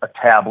have a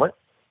tablet.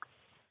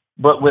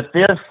 But with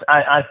this,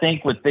 I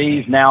think with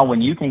these now, when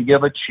you can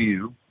give a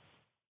chew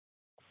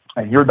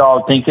and your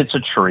dog thinks it's a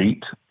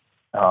treat,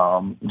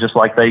 just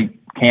like they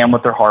can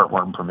with their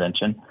heartworm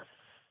prevention,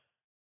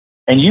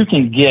 and you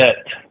can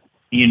get,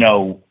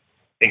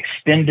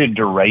 extended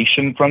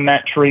duration from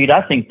that treat,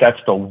 I think that's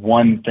the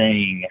one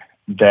thing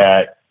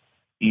that,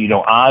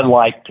 I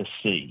like to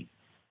see,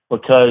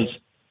 because,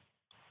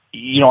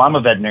 I'm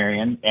a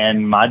veterinarian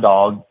and my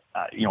dog,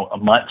 a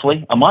month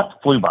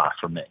flew by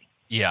for me.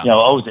 Yeah.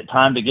 Is it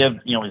time to give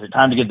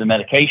the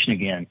medication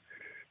again?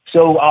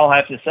 So I'll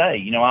have to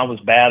say, I was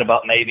bad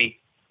about maybe,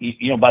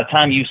 by the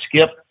time you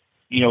skip,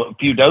 a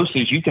few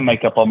doses, you can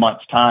make up a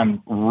month's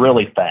time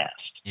really fast.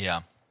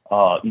 Yeah.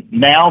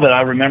 Now that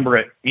I remember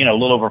it, a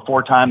little over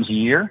 4 times a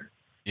year.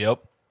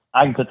 Yep.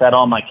 I can put that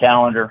on my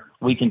calendar.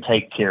 We can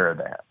take care of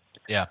that.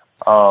 Yeah.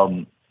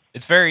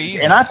 It's very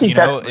easy. And I think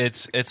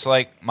it's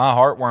like my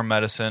heartworm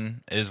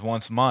medicine is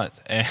once a month,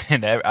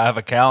 and I have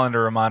a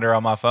calendar reminder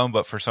on my phone,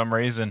 but for some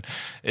reason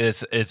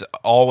it's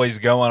always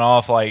going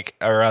off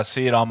or I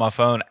see it on my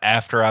phone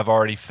after I've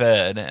already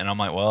fed, and I'm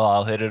like, well,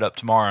 I'll hit it up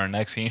tomorrow. And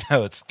next thing you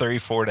know, it's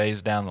 3-4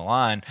 days down the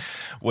line.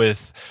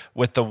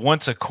 With the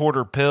once a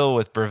quarter pill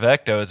with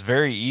Bravecto, it's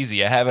very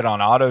easy. I have it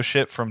on auto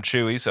ship from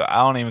Chewy, so I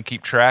don't even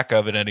keep track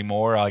of it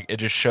anymore. It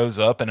just shows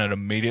up and it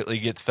immediately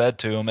gets fed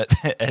to them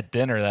at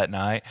dinner that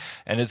night,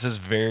 and it's just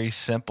very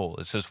simple.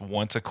 It's just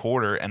once a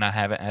quarter, and I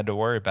haven't had to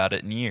worry about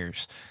it in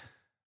years.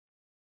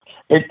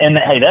 And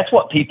hey, that's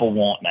what people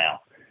want now.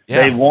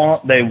 Yeah.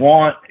 They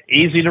want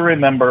easy to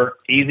remember,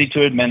 easy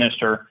to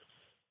administer,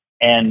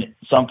 and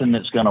something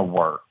that's going to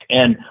work.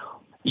 And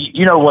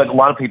you know what a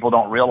lot of people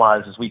don't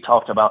realize is we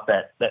talked about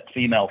that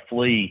female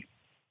flea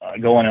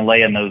going and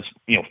laying those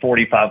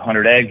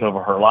 4,500 eggs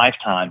over her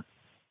lifetime.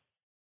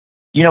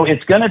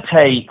 It's going to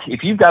take,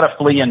 if you've got a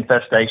flea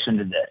infestation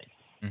today,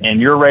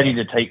 and you're ready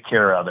to take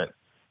care of it,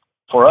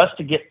 for us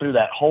to get through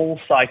that whole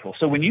cycle.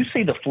 So when you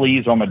see the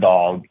fleas on the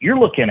dog, you're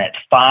looking at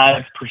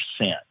 5%.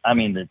 I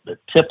mean, the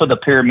tip of the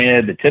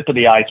pyramid, the tip of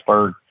the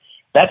iceberg,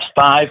 that's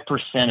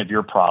 5% of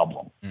your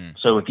problem.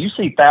 So if you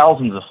see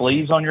thousands of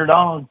fleas on your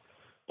dog,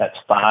 that's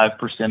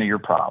 5% of your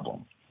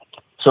problem.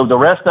 So the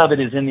rest of it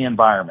is in the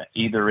environment,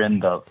 either in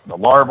the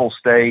larval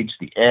stage,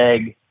 the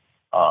egg,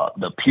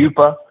 the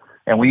pupa.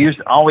 And we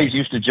always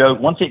used to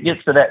joke, once it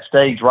gets to that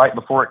stage, right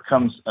before it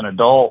becomes an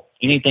adult,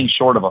 anything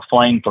short of a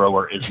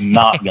flamethrower is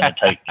not going to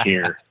take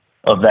care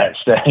of that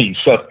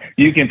stage. So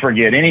you can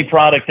forget any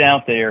product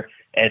out there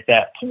at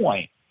that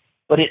point.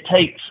 But it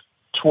takes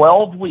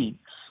 12 weeks,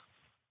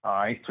 all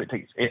right? So it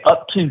takes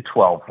up to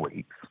 12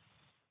 weeks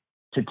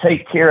to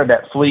take care of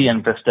that flea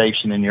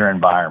infestation in your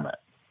environment.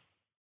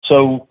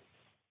 So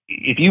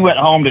if you went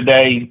home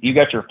today, you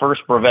got your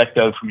first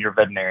Bravecto from your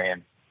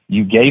veterinarian,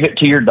 you gave it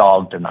to your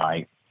dog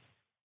tonight,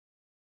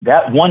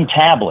 that one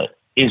tablet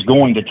is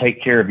going to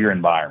take care of your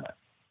environment.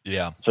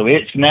 Yeah. So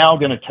it's now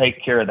going to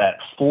take care of that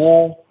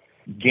full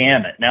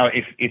gamut. Now,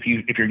 if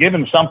you're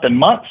given something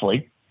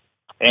monthly,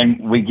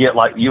 and we get,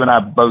 like you and I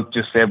both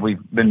just said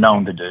we've been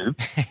known to do,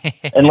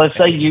 and let's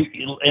say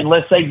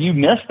you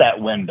miss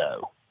that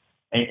window,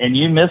 and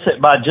you miss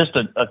it by just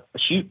a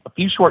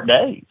few short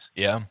days.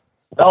 Yeah.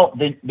 Well,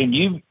 then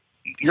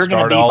you're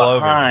going to be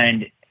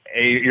behind.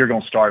 You're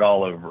going to start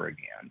all over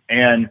again,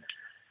 and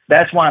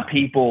that's why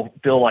people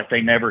feel like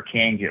they never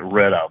can get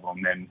rid of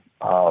them. And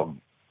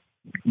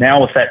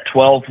now with that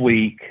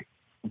 12-week,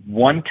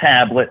 one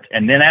tablet,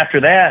 and then after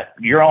that,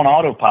 you're on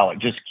autopilot.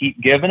 Just keep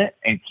giving it,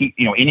 and keep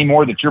any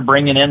more that you're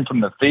bringing in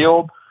from the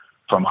field,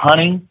 from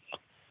hunting.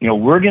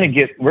 We're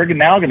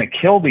now going to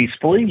kill these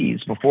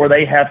fleas before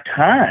they have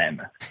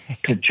time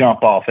to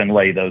jump off and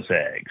lay those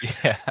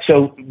eggs. Yeah.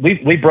 So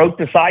we broke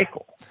the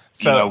cycle.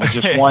 So with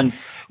just one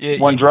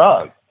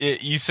drug.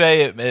 You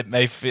say it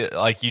may feel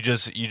like you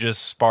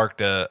just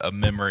sparked a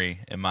memory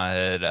in my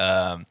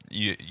head.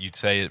 You'd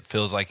say it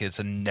feels like it's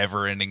a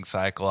never-ending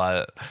cycle.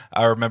 I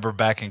remember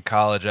back in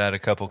college, I had a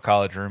couple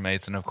college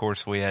roommates, and of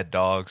course we had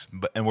dogs,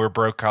 and we're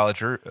broke college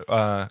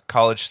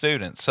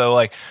students.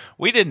 So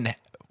we didn't.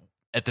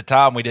 at the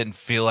time we didn't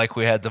feel like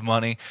we had the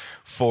money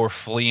for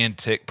flea and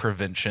tick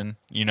prevention.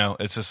 You know,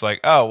 it's just like,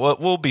 oh, well,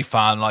 we'll be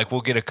fine. Like,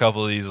 we'll get a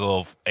couple of these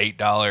little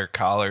 $8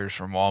 collars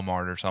from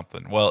Walmart or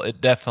something. Well, it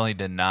definitely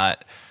did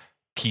not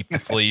keep the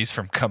fleas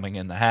from coming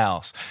in the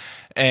house.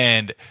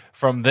 And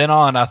from then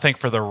on, I think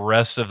for the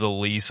rest of the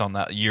lease, on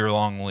that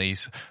year-long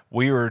lease,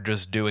 we were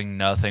just doing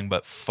nothing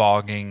but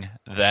fogging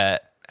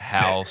that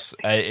house.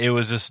 It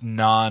was just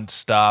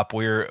nonstop.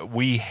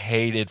 We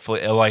hated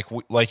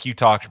like you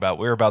talked about.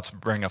 We were about to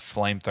bring a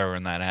flamethrower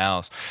in that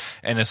house,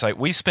 and it's like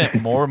we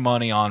spent more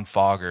money on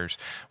foggers.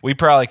 We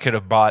probably could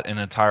have bought an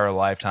entire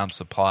lifetime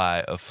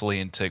supply of flea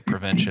and tick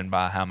prevention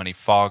by how many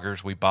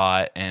foggers we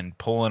bought and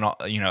pulling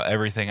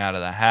everything out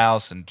of the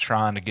house and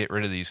trying to get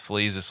rid of these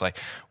fleas. It's like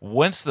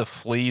once the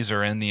fleas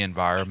are in the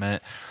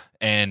environment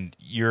and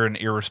you're an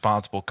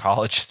irresponsible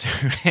college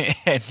student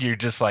and you're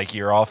just like,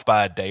 you're off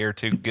by a day or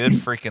two, good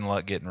freaking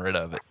luck getting rid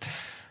of it.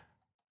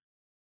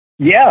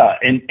 Yeah.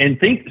 And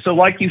think, so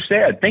like you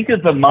said, think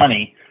of the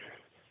money.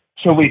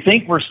 So we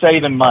think we're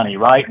saving money,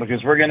 right?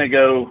 Because we're going to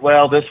go,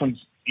 well, this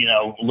one's,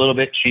 a little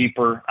bit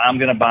cheaper. I'm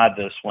going to buy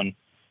this one.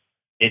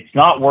 It's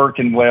not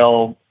working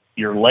well.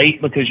 You're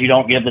late because you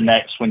don't give the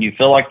next one. You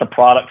feel like the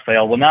product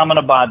failed. Well, now I'm going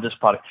to buy this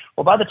product.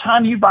 Well, by the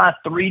time you buy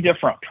 3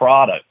 different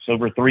products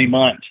over 3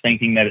 months,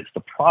 thinking that it's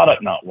the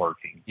product not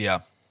working,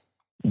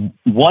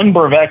 one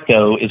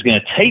Bravecto is going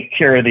to take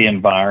care of the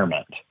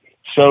environment.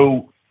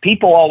 So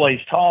people always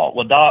talk,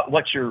 well, Doc,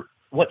 what's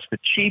the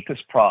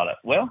cheapest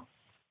product? Well,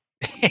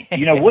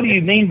 what do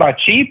you mean by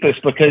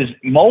cheapest? Because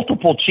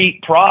multiple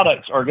cheap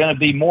products are going to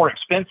be more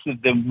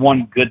expensive than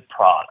one good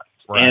product.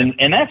 Right.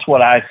 And that's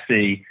what I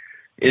see,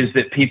 is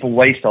that people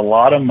waste a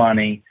lot of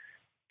money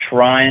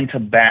trying to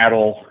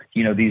battle,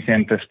 these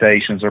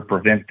infestations or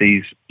prevent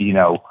these,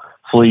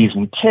 fleas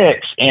and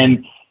ticks.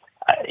 And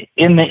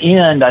in the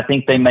end, I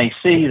think they may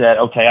see that,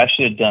 okay, I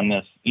should have done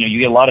this. You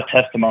get a lot of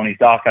testimonies,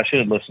 Doc, I should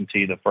have listened to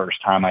you the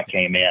first time I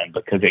came in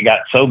because it got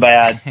so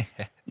bad.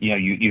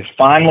 You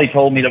finally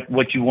told me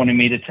what you wanted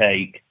me to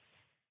take,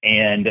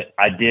 and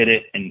I did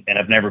it, and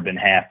I've never been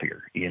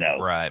happier,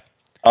 Right.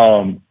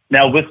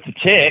 Now with the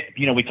tick,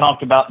 we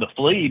talked about the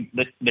flea,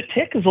 but the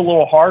tick is a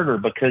little harder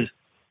because,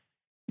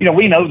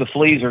 we know the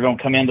fleas are going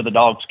to come into the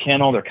dog's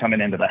kennel. They're coming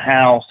into the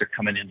house. They're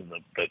coming into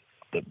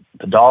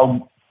the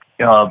dog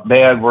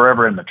bed,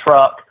 wherever in the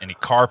truck. Any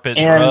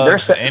carpets,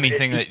 rugs,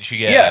 anything that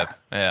you have.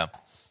 Yeah.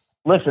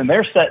 Listen,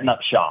 they're setting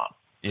up shop.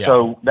 Yeah.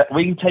 So that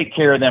we can take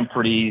care of them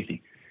pretty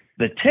easy.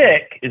 The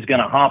tick is going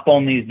to hop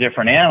on these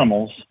different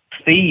animals,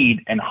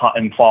 feed, and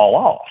fall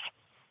off.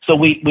 So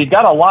we've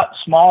got a lot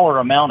smaller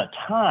amount of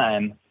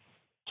time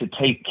to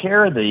take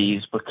care of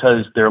these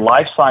because their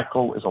life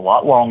cycle is a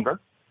lot longer,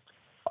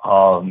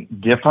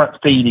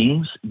 different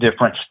feedings,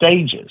 different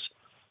stages.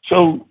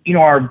 So,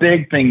 our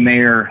big thing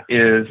there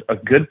is a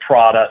good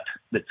product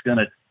that's going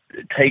to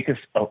take us,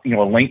 a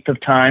length of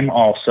time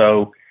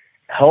also,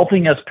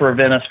 helping us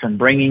prevent us from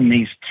bringing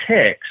these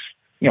ticks,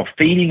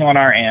 feeding on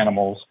our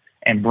animals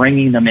and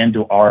bringing them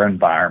into our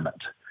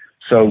environment.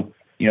 So,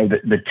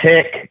 the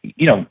tick,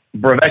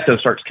 Bravecto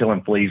starts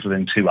killing fleas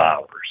within 2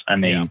 hours. I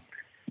mean,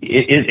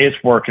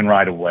 it's working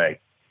right away.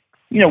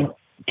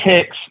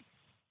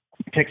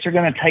 Ticks are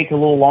going to take a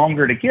little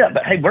longer to get,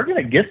 but hey, we're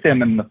going to get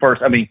them in the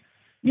first,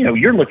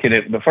 you're looking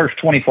at the first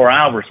 24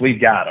 hours, we've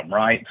got them,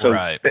 right? So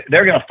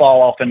they're going to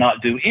fall off and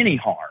not do any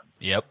harm.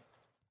 Yep.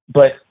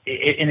 But,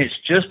 and it's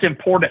just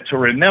important to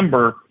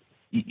remember,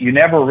 you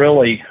never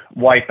really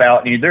wipe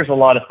out. There's a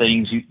lot of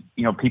things,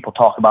 people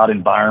talk about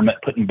environment,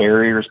 putting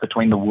barriers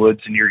between the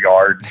woods and your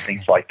yard and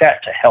things like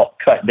that to help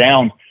cut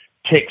down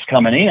ticks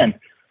coming in.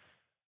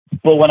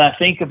 But when I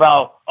think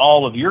about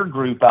all of your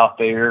group out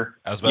there,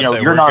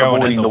 you're not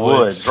avoiding the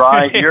woods,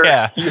 right?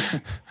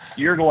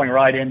 You're going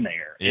right in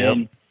there. Yep.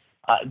 And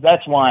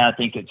that's why I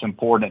think it's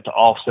important to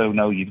also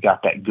know you've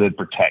got that good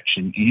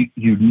protection.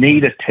 You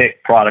need a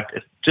tick product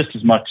just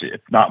as much,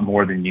 if not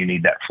more, than you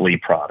need that flea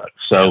product.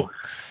 So,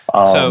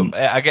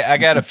 I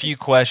got a few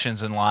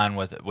questions in line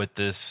with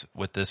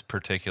this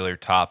particular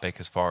topic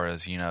as far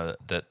as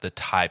the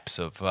types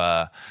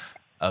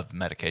of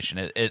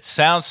medication. It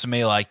sounds to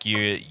me like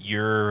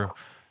your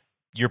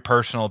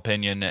personal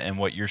opinion and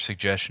what your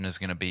suggestion is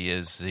going to be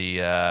is the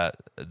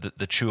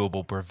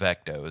chewable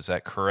Bravecto. Is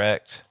that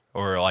correct?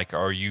 Or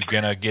are you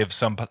going to give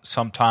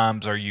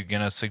sometimes are you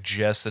going to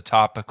suggest the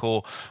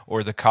topical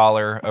or the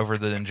collar over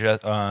the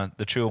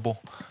chewable?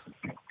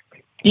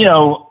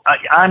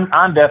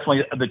 I'm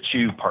definitely the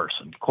chew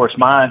person. Of course,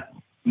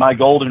 my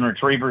golden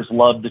retrievers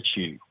love to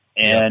chew,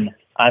 and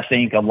I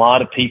think a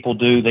lot of people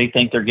do. They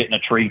think they're getting a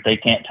treat. They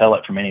can't tell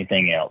it from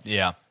anything else.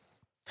 Yeah.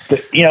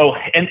 But,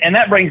 and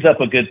that brings up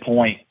a good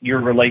point, your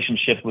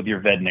relationship with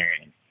your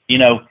veterinarian.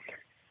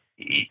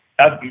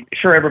 I'm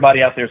sure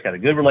everybody out there has got a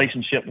good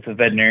relationship with a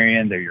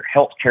veterinarian. They're your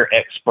healthcare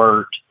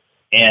expert.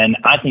 And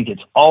I think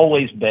it's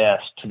always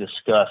best to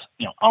discuss,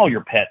 all your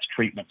pet's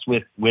treatments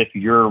with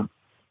your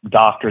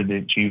doctor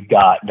that you've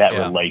got that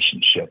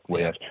relationship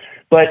with.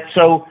 But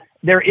so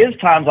there is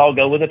times I'll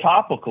go with a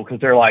topical because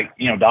they're like,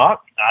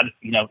 doc,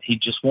 he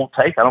just won't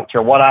take. I don't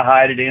care what I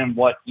hide it in.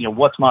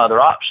 What's my other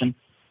option?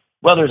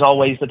 Well, there's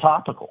always the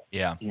topical.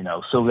 Yeah.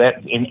 So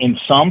that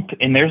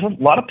and there's a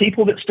lot of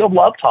people that still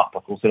love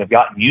topicals that have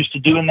gotten used to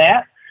doing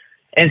that.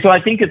 And so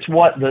I think it's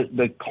what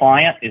the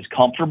client is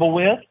comfortable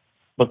with,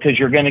 because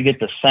you're going to get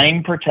the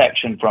same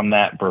protection from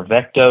that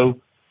Bravecto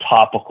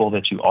topical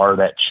that you are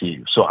that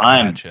chew. So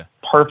I'm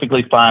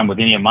perfectly fine with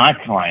any of my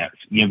clients,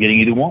 getting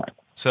either one.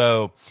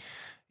 So,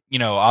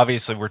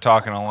 obviously we're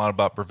talking a lot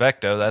about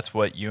Bravecto. That's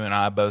what you and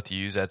I both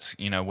use. That's,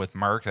 with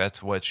Merck,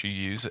 that's what you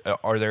use.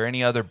 Are there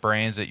any other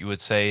brands that you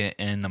would say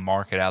in the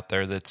market out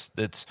there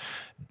that's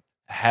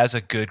has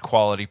a good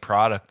quality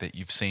product that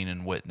you've seen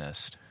and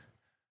witnessed?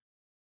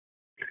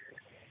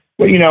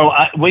 Well,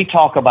 we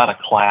talk about a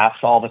class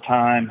all the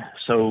time.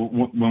 So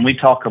when we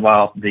talk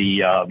about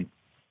the,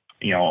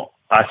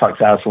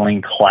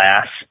 isoxazoline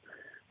class,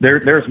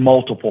 there's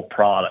multiple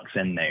products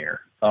in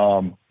there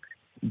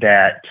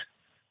that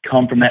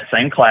come from that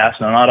same class.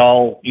 Now, not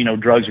all,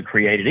 drugs are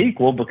created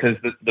equal, because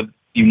the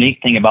unique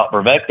thing about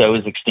Bravecto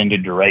is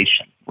extended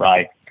duration,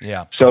 right?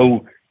 Yeah.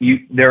 So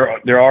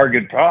there are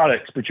good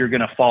products, but you're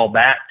going to fall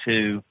back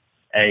to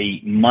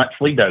a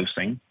monthly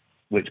dosing,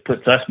 which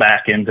puts us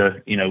back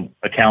into,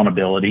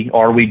 accountability.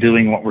 Are we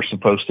doing what we're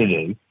supposed to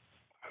do?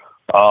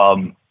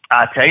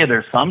 I tell you,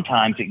 there's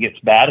sometimes it gets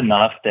bad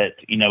enough that,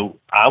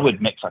 I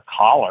would mix a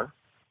collar.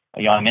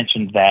 I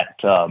mentioned that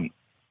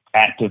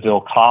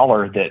Activil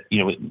collar that,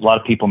 a lot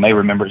of people may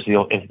remember as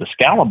the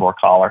Scalibor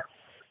collar.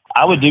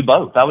 I would do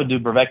both. I would do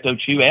Bravecto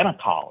chew and a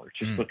collar,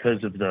 just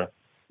because of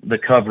the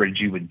coverage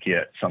you would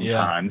get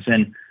sometimes. Yeah.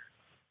 And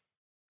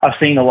I've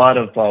seen a lot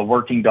of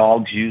working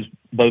dogs use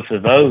both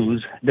of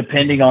those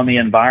depending on the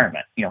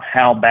environment.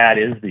 How bad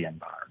is the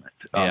environment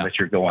that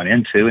you're going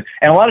into?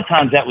 And a lot of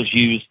times that was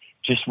used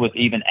just with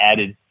even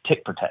added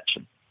tick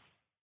protection.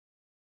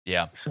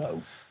 Yeah.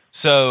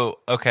 So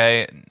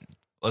okay,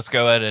 let's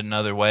go at it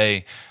another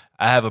way.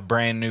 I have a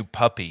brand new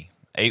puppy,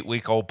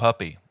 8-week-old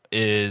puppy.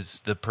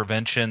 Is the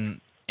prevention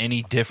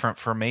any different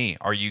for me?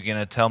 Are you going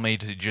to tell me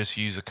to just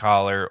use a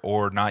collar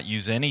or not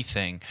use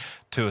anything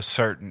to a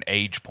certain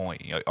age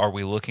point? Are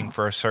we looking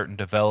for a certain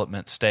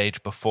development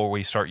stage before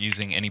we start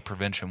using any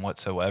prevention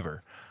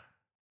whatsoever?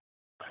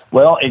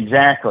 Well,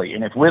 exactly.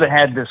 And if we'd have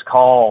had this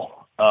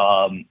call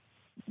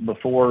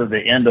before the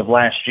end of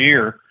last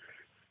year,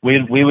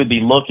 we would be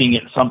looking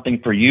at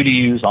something for you to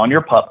use on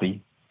your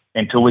puppy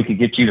until we could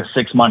get you to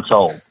 6 months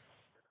old.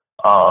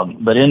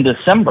 But in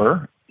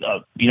December,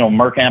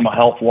 Merck Animal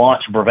Health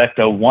launched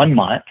Bravecto 1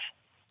 month.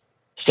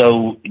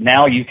 So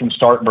now you can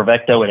start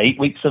Bravecto at 8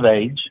 weeks of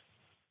age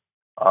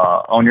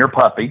on your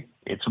puppy.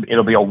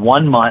 It'll be a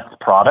 1 month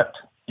product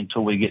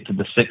until we get to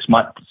the 6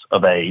 months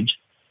of age.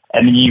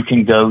 And then you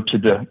can go to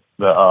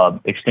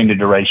the extended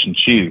duration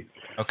chew.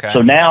 Okay.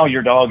 So now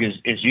your dog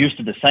is used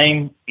to the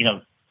same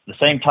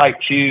type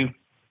chew,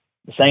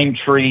 the same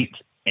treat,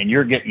 and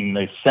you're getting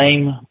the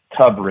same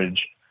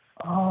coverage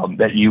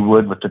that you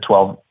would with the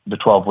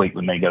 12 week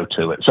when they go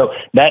to it. So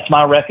that's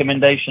my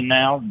recommendation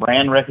now: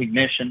 brand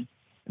recognition,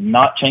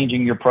 not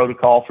changing your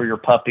protocol for your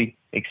puppy,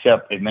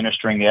 except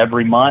administering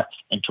every month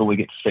until we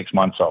get to 6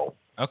 months old.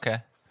 Okay.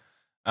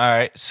 All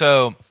right.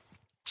 So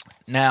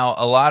now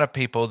a lot of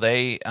people,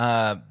 they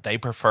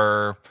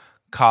prefer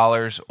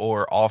collars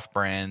or off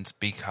brands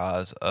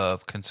because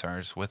of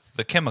concerns with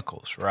the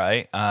chemicals,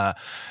 right?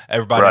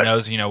 Everybody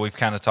knows, we've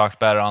kind of talked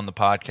about it on the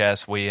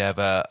podcast. We have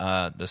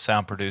the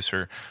sound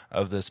producer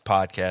of this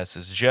podcast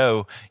is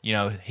Joe.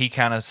 He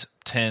kind of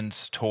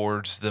tends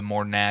towards the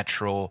more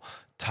natural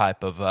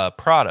type of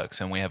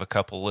products, and we have a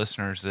couple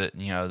listeners that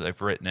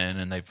they've written in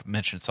and they've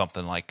mentioned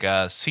something like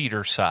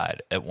Cedar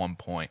Side at one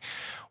point.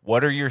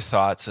 What are your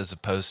thoughts as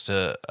opposed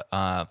to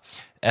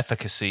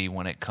efficacy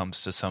when it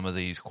comes to some of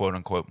these quote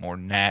unquote more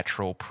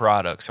natural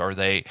products?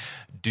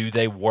 Do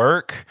they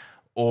work,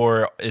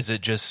 or is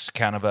it just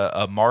kind of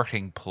a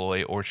marketing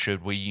ploy, or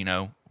should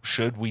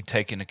we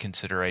take into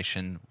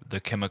consideration the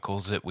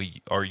chemicals that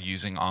we are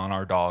using on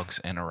our dogs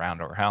and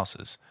around our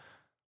houses?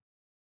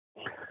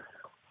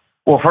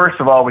 Well, first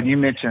of all, when you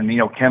mention,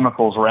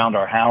 chemicals around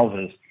our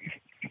houses,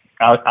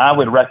 I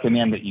would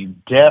recommend that you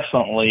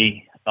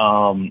definitely,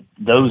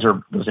 those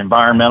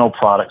environmental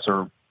products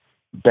are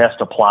best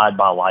applied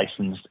by a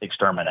licensed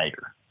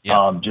exterminator.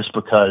 Yeah. Just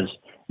because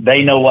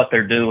they know what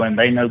they're doing.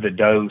 They know the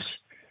dose.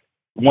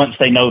 Once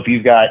they know if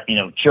you've got,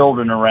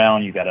 children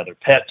around, you've got other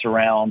pets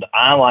around,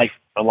 I like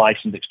a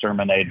licensed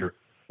exterminator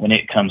when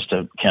it comes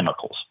to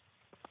chemicals.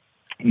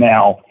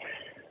 Now,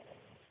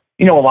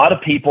 a lot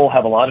of people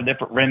have a lot of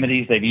different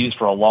remedies they've used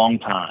for a long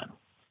time,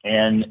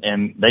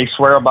 and they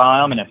swear by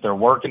them. And if they're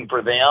working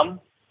for them,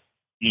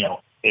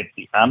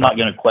 I'm not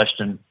going to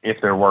question if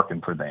they're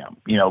working for them,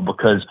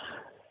 because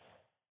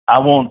I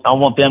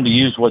want them to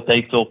use what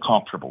they feel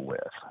comfortable with.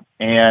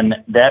 And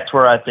that's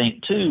where I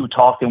think too,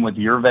 talking with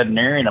your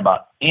veterinarian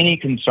about any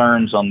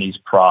concerns on these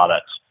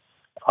products,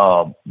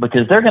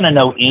 because they're going to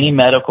know any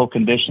medical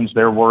conditions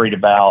they're worried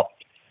about.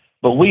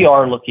 But we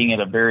are looking at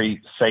a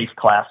very safe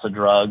class of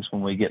drugs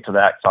when we get to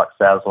the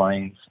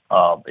oxazolines.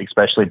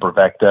 especially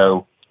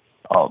Bravecto.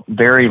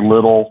 Very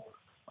little,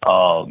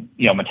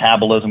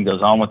 metabolism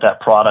goes on with that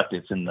product.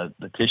 It's in the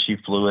tissue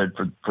fluid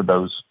for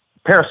those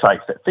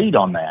parasites that feed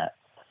on that.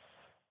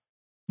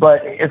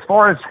 But as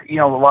far as, a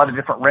lot of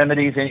different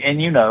remedies,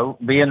 and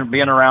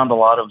being around a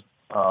lot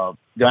of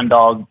gun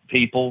dog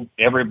people,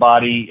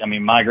 everybody,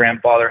 my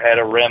grandfather had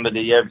a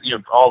remedy,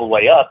 all the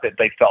way up that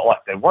they felt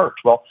like they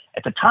worked. Well,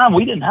 at the time,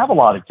 we didn't have a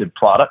lot of good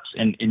products.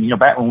 And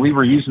back when we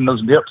were using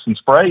those dips and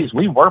sprays,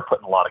 we were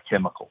putting a lot of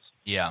chemicals,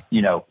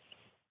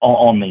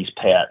 on these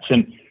pets.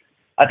 And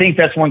I think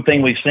that's one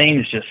thing we've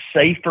seen is just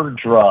safer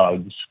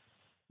drugs,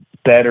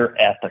 better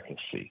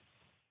efficacy.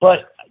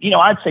 But,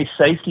 I'd say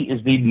safety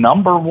is the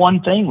number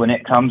one thing when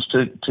it comes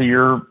to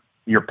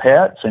your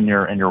pets and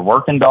your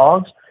working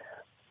dogs.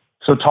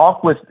 So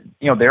talk with,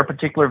 their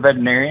particular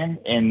veterinarian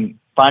and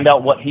find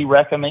out what he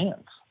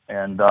recommends.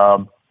 And,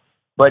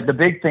 but the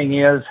big thing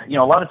is, a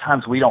lot of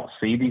times we don't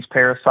see these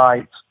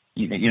parasites,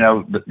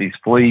 these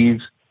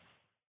fleas,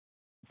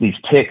 these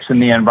ticks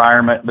in the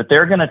environment, but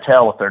they're going to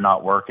tell if they're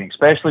not working,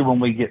 especially when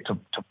we get to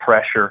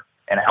pressure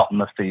and out in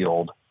the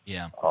field.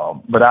 Yeah.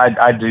 But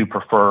I do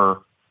prefer,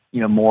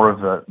 more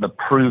of the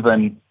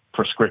proven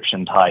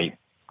prescription type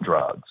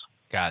drugs.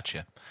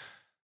 Gotcha.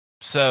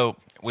 So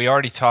we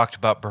already talked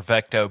about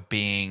Bravecto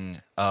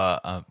being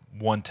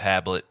one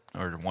tablet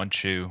or one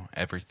chew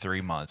every 3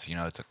 months.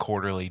 It's a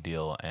quarterly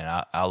deal,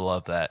 and I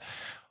love that.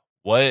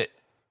 What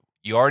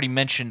you already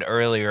mentioned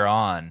earlier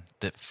on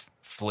that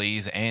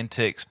fleas and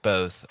ticks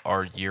both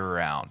are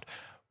year-round.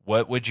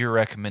 What would your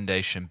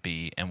recommendation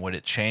be, and would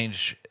it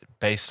change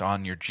based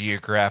on your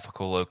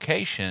geographical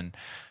location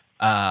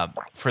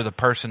for the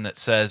person that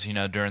says,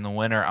 during the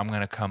winter, I'm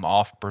going to come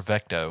off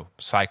Bravecto,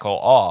 cycle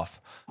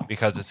off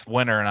because it's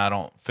winter and I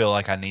don't feel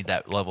like I need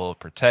that level of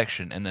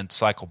protection, and then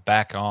cycle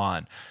back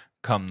on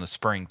come the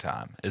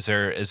springtime? Is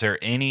there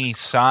any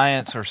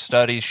science or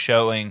studies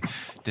showing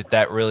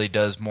that really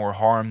does more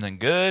harm than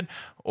good?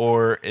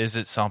 Or is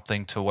it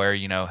something to where,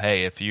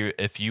 hey,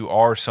 if you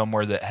are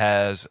somewhere that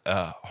has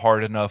a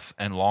hard enough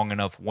and long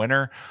enough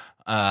winter,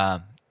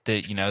 that,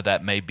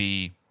 that may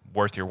be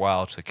worth your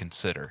while to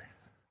consider?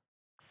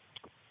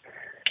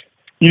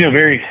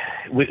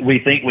 We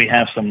think we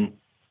have some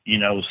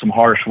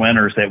harsh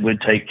winters that would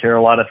take care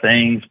of a lot of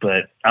things,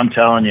 but I'm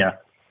telling you,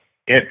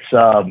 it's,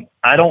 I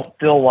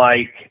feel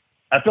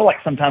like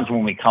sometimes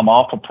when we come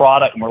off a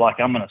product and we're like,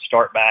 I'm going to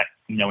start back,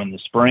 in the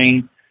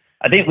spring,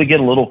 I think we get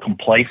a little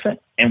complacent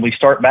and we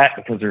start back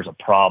because there's a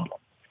problem.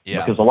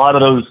 Yeah. Because a lot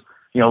of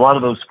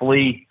those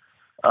flea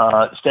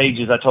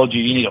stages, I told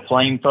you need a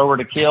flamethrower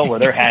to kill, where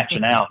they're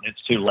hatching out and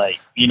it's too late,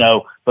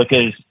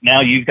 because now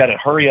you've got to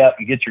hurry up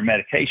and get your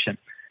medication.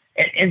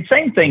 And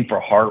same thing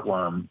for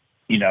heartworm,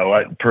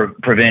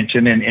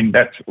 prevention, and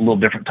that's a little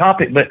different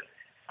topic, but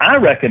I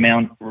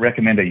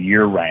recommend a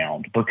year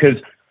round because,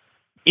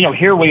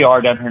 here we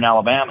are down here in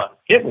Alabama.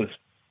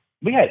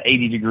 We had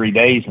 80-degree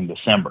days in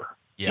December.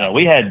 Yeah.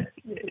 We had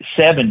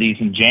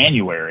 70s in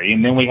January,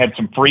 and then we had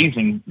some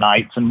freezing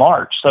nights in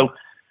March. So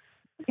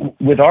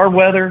with our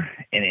weather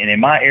and in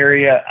my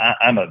area,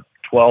 I'm a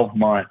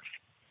 12-month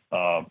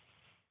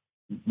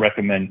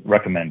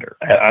recommender.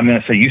 I'm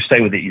going to say you stay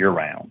with it year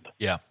round.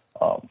 Yeah.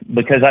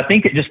 Because I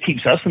think it just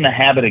keeps us in the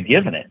habit of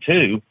giving it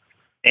too.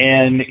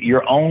 And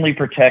you're only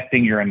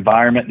protecting your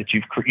environment that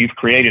you've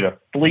created a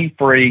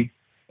flea-free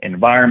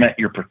environment.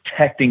 You're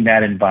protecting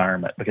that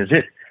environment because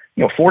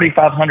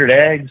 4,500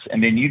 eggs,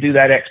 and then you do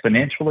that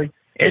exponentially.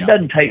 It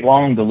doesn't take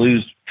long to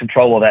lose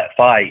control of that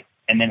fight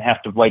and then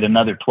have to wait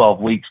another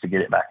 12 weeks to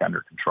get it back under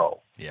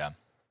control. Yeah.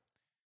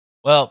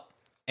 Well,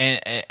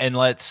 and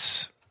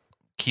let's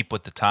keep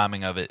with the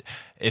timing of it.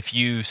 If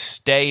you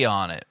stay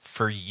on it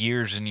for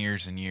years and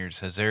years and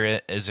years, is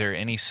there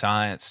any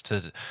science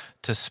to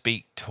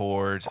speak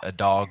towards a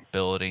dog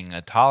building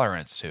a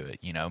tolerance to it?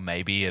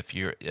 Maybe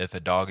if a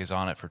dog is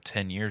on it for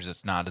 10 years,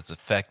 it's not as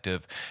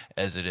effective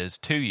as it is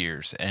 2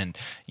 years. And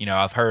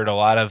I've heard a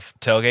lot of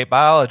tailgate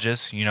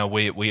biologists.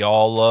 We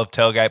all love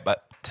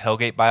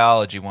tailgate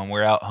biology. When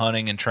we're out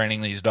hunting and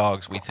training these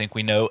dogs, we think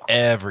we know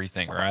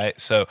everything, right?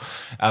 So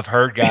I've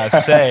heard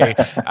guys say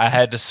I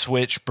had to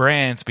switch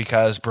brands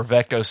because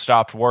Bravecto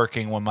stopped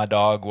working when my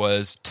dog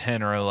was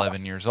 10 or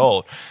 11 years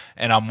old.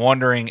 And I'm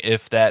wondering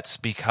if that's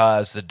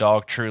because the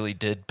dog truly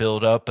did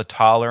build up a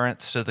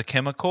tolerance to the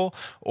chemical,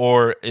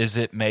 or is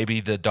it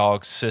maybe the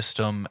dog's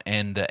system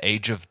and the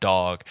age of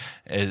dog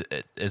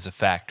is a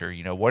factor?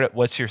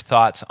 What's your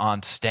thoughts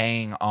on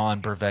staying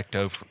on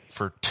Bravecto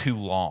for too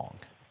long?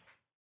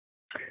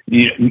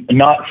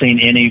 Not seen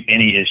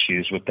any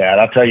issues with that.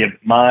 I'll tell you,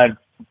 my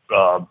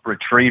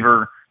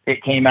retriever,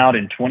 it came out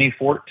in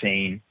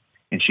 2014,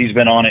 and she's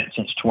been on it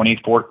since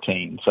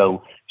 2014.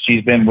 So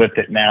she's been with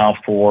it now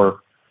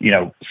for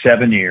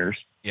 7 years.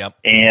 Yep.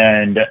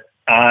 And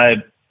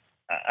I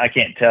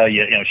can't tell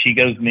you, she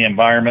goes in the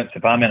environments.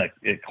 If I'm in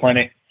a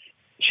clinic,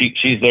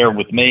 she's there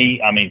with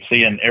me.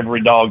 Seeing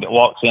every dog that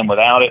walks in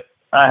without it,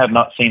 I have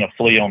not seen a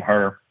flea on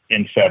her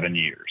in 7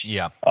 years.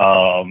 Yeah.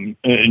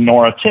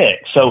 Nor a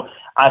tick. So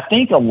I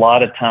think a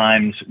lot of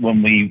times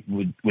when we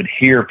would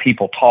hear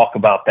people talk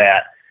about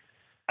that,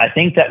 I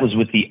think that was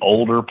with the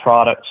older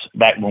products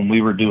back when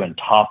we were doing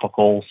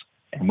topicals,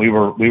 and we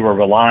were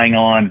relying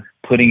on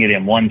putting it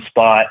in one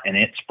spot and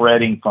it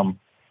spreading from,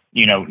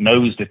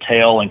 nose to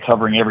tail and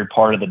covering every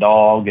part of the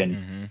dog,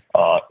 and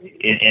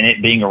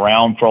it being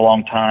around for a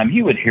long time.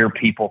 You would hear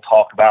people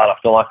talk about, I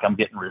feel like I'm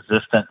getting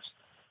resistance,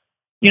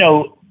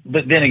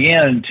 but then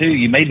again, too,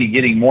 you may be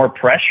getting more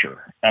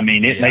pressure. I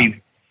mean, it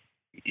may,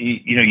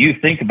 you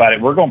think about it,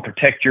 we're going to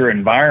protect your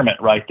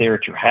environment right there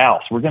at your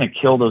house. We're going to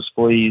kill those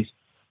fleas.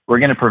 We're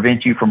going to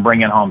prevent you from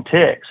bringing home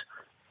ticks.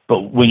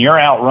 But when you're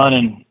out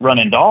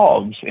running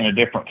dogs in a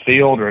different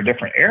field or a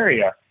different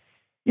area,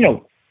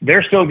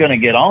 they're still going to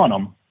get on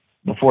them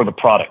before the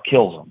product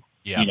kills them.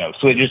 Yeah.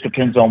 So it just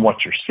depends on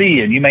what you're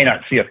seeing. You may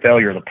not see a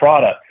failure of the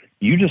product.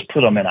 You just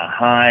put them in a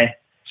high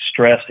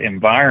stress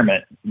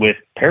environment with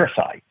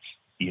parasites,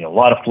 a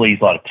lot of fleas,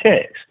 a lot of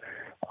ticks.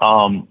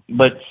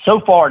 But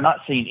so far, not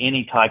seeing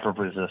any type of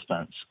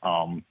resistance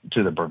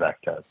to the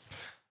Bravecto.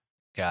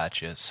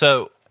 Gotcha.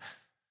 So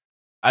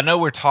I know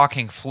we're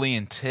talking flea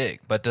and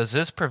tick, but does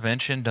this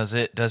prevention, does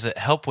it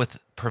help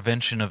with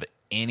prevention of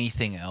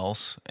anything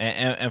else?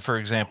 And for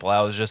example,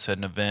 I was just at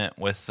an event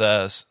with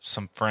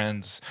some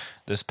friends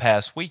this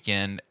past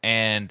weekend,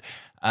 and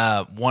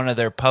one of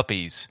their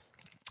puppies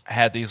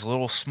had these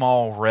little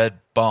small red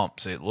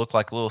bumps. It looked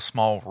like little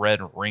small red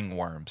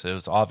ringworms. It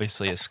was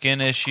obviously a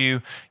skin issue.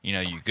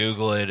 You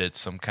Google it, it's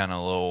some kind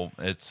of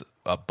it's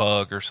a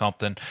bug or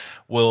something.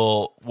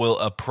 Will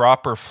a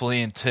proper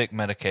flea and tick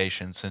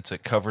medication, since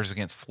it covers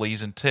against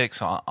fleas and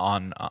ticks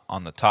on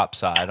the top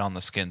side, on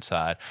the skin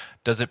side,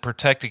 does it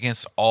protect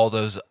against all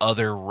those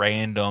other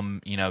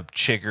random,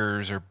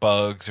 chiggers or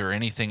bugs or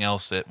anything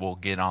else that will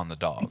get on the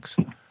dogs?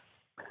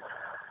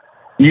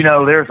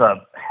 There's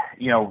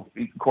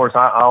of course,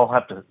 I'll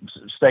have to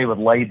stay with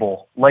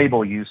label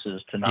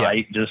uses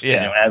tonight,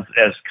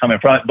 as coming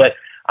from it. But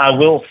I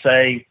will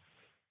say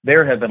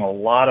there have been a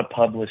lot of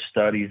published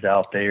studies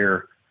out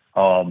there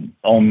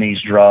on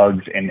these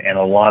drugs and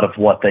a lot of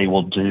what they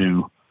will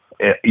do,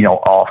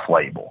 off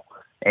label.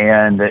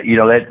 And,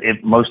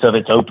 most of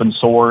it's open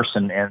source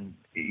and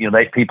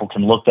people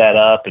can look that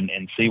up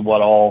and see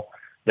what all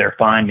they're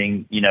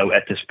finding,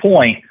 at this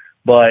point.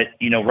 But,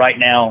 right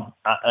now,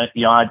 I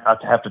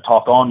have to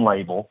talk on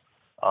label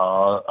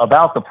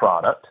about the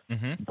product.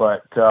 Mm-hmm.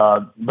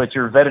 But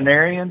your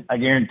veterinarian, I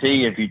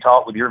guarantee if you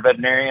talk with your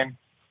veterinarian,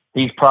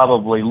 he's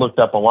probably looked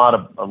up a lot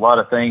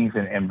of things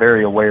and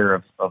very aware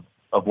of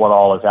what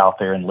all is out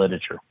there in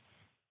literature.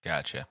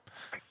 Gotcha.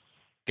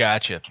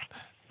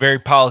 Very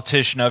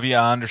politician of you.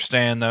 I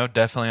understand, though.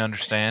 Definitely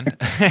understand.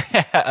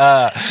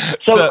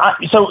 So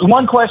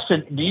one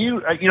question: do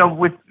you,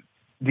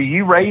 do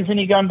you raise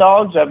any gun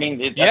dogs? I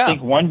mean, I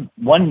think one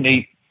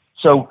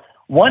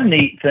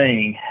neat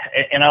thing,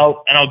 and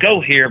I'll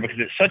go here because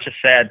it's such a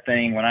sad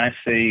thing when I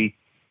see,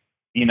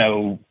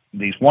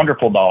 these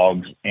wonderful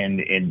dogs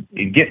and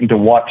getting to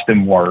watch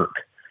them work.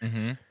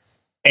 Mm-hmm.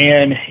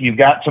 And you've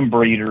got some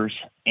breeders,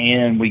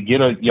 and we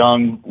get a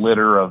young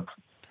litter of,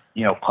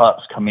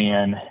 pups come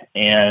in,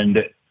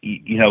 and,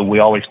 we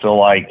always feel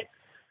like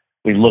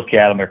we look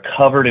at them, they're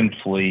covered in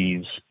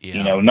fleas.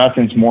 Yeah.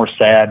 Nothing's more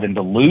sad than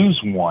to lose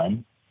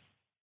one.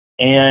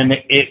 And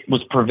it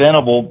was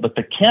preventable, but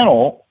the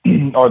kennel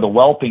or the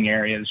whelping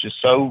area is just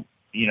so,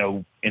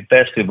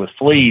 infested with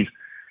fleas.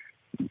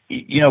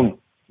 They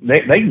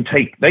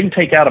can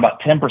take out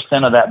about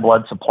 10% of that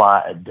blood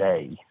supply a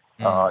day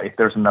if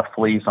there's enough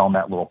fleas on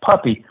that little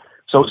puppy.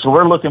 So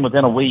we're looking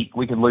within a week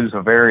we could lose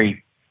a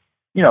very,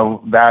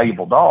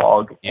 valuable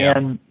dog. Yeah.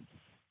 And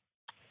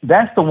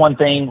that's the one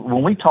thing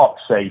when we talk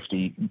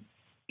safety,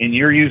 and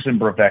you're using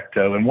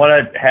Bravecto, and what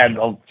I had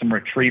some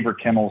retriever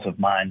kennels of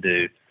mine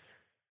do,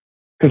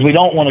 because we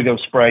don't want to go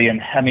spraying.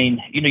 I mean,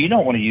 you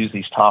don't want to use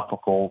these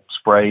topical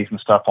sprays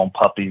and stuff on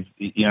puppies,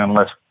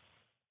 unless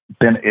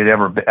it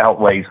ever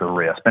outweighs the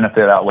risk.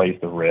 Benefit outweighs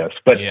the risk.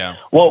 But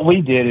what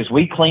we did is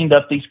we cleaned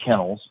up these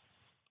kennels.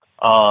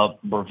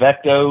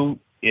 Bravecto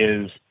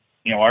is,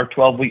 our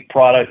 12-week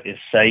product is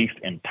safe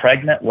in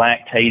pregnant,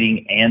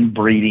 lactating, and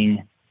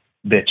breeding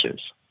bitches.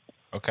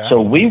 Okay.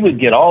 So we would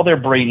get all their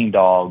breeding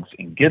dogs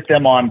and get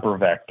them on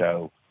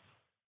Bravecto.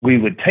 We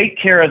would take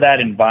care of that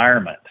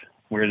environment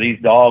where these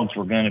dogs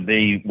were going to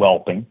be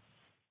whelping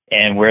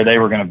and where they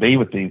were going to be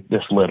with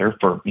this litter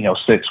for,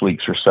 6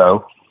 weeks or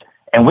so.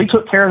 And we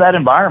took care of that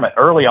environment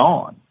early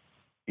on,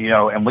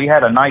 and we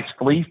had a nice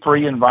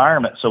flea-free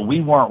environment. So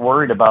we weren't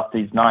worried about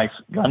these nice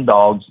gun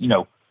dogs,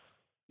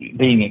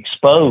 being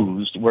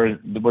exposed, whereas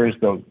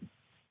the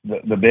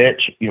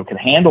bitch, could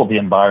handle the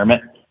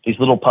environment. These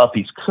little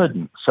puppies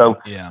couldn't. So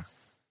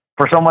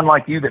for someone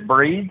like you that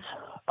breeds,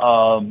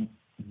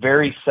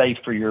 very safe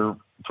for your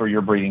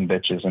breeding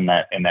bitches in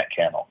that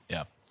kennel.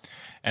 Yeah.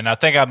 And I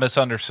think I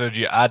misunderstood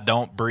you. I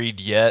don't breed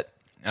yet.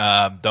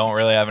 Don't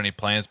really have any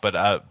plans, but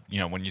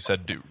when you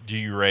said, do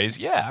you raise?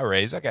 Yeah, I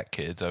raise. I got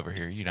kids over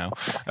here,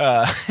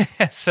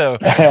 So,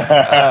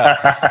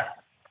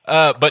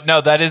 But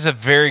no, that is a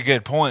very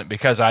good point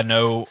because I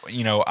know,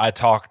 I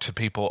talk to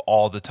people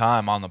all the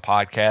time on the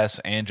podcast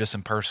and just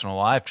in personal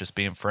life, just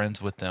being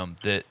friends with them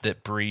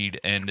that breed.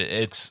 And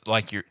it's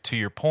like to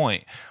your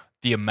point,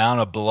 the amount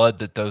of blood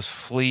that those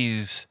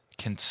fleas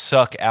can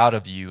suck out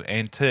of you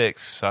and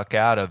ticks suck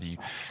out of you.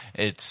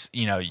 It's,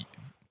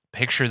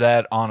 picture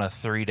that on a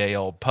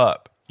 3-day-old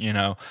pup.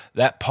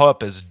 That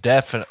pup is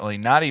definitely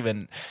not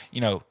even,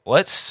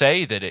 let's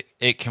say that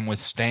it can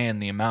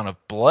withstand the amount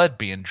of blood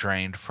being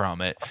drained from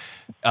it,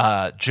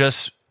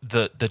 just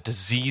the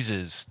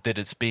diseases that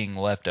it's being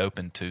left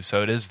open to.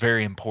 So it is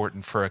very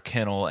important for a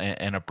kennel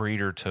and a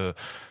breeder to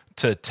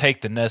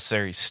take the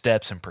necessary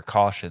steps and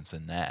precautions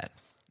in that.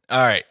 All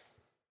right.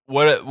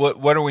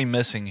 What are we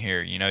missing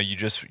here?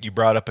 You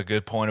brought up a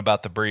good point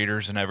about the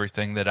breeders and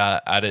everything that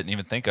I didn't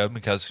even think of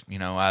because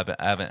I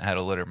haven't had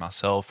a litter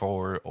myself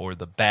or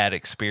the bad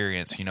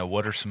experience.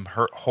 What are some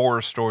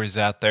horror stories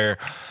out there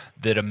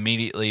that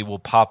immediately will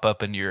pop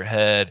up into your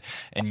head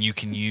and you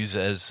can use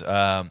as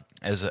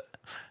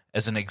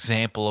an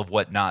example of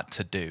what not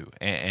to do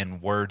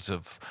and words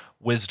of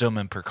wisdom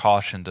and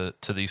precaution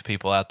to these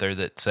people out there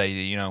that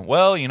say,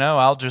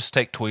 I'll just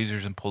take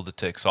tweezers and pull the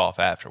ticks off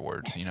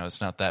afterwards.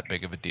 It's not that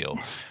big of a deal.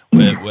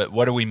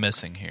 What are we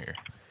missing here?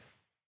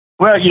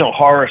 Well,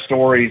 horror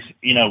stories,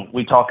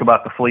 we talk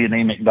about the flea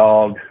anemic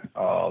dog.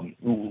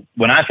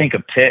 When I think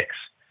of ticks,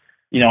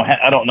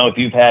 I don't know if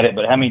you've had it,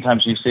 but how many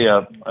times you see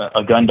a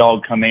gun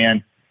dog come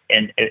in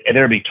and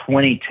there'll be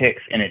 20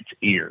 ticks in its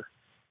ear.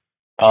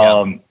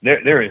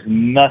 There is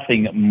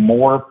nothing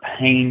more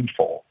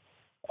painful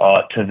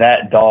to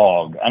that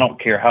dog. I don't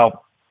care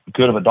how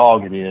good of a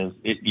dog it is.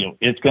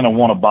 It's going to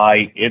want to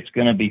bite. It's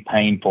going to be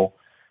painful.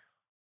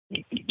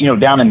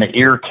 Down in the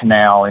ear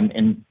canal,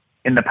 and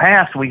in the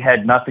past we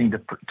had nothing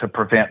to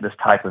prevent this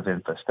type of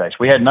infestation.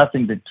 We had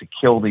nothing to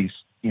kill these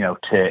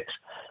ticks.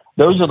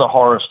 Those are the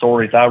horror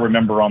stories I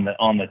remember on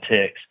the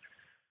ticks.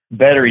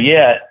 Better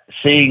yet,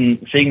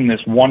 seeing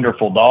this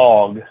wonderful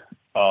dog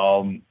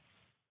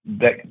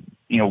that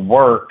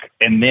work,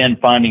 and then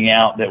finding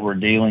out that we're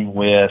dealing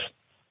with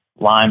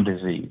Lyme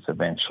disease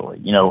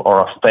eventually, or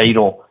a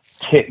fatal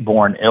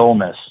tick-borne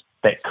illness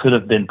that could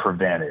have been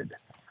prevented.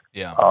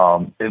 Yeah.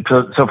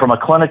 So from a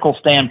clinical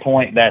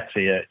standpoint, that's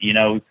it.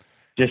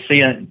 Just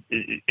seeing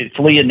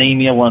flea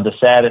anemia, one of the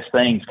saddest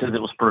things because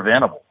it was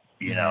preventable.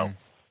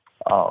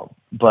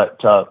 But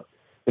the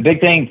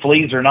big thing,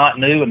 fleas are not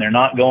new and they're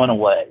not going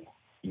away.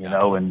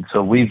 And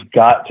so we've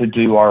got to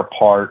do our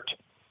part.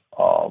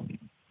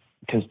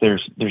 Because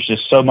there's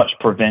just so much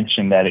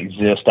prevention that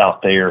exists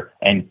out there,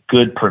 and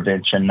good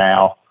prevention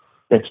now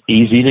that's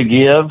easy to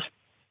give,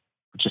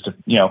 just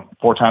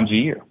 4 times a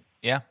year.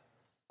 Yeah,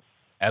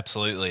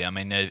 absolutely. I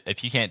mean,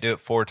 if you can't do it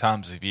 4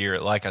 times a year,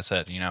 like I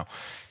said,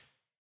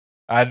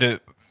 I do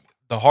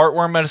the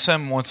heartworm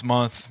medicine once a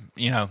month.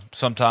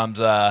 Sometimes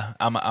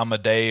I'm a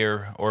day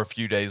or a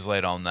few days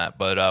late on that,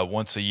 but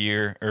once a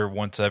year or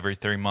once every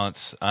 3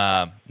 months,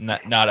 not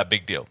a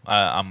big deal.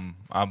 I'm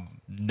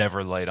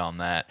never late on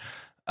that.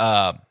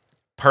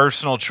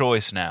 Personal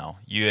choice now.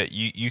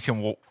 You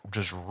can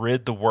just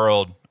rid the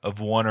world of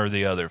one or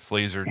the other,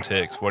 fleas or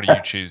ticks. What are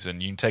you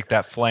choosing? You can take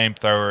that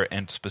flamethrower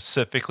and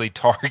specifically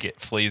target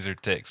fleas or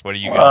ticks. What are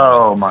you going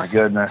Oh, my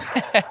goodness.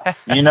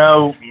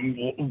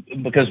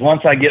 Because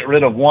once I get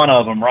rid of one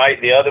of them, right,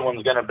 the other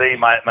one's going to be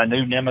my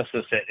new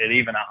nemesis at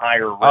even a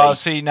higher rate. Oh,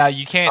 see, now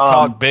you can't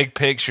talk big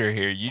picture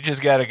here. You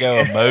just got to go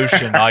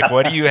emotion. Like,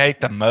 what do you hate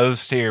the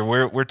most here?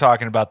 We're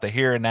talking about the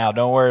here and now.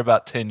 Don't worry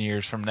about 10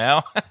 years from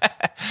now.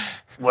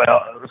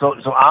 Well,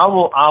 so I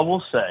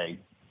will say,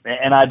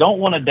 and I don't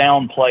want to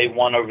downplay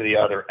one over the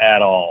other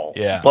at all.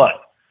 Yeah.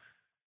 But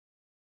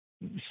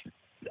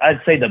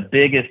I'd say the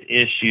biggest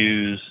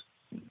issues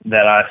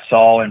that I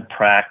saw in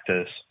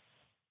practice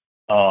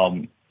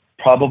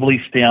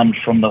probably stemmed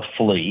from the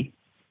flea.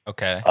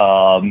 Okay.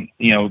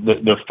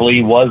 The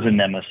flea was a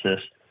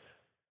nemesis,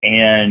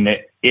 and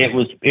it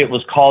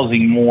was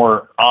causing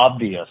more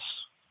obvious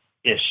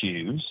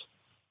issues.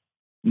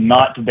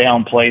 Not to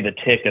downplay the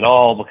tick at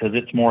all, because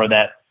it's more of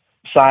that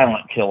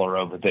silent killer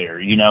over there,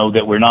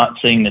 that we're not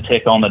seeing the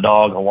tick on the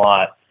dog a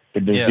lot.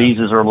 The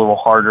diseases are a little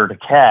harder to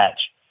catch,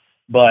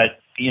 but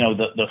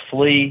the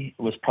flea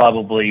was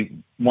probably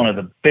one of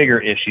the bigger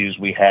issues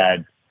we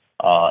had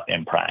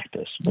in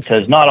practice,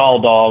 because not all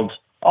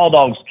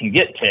dogs can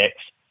get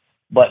ticks,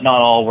 but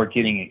not all were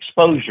getting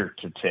exposure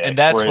to ticks. And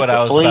that's what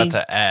I was about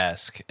to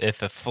ask.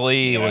 If a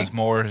flea was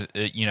more,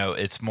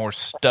 it's more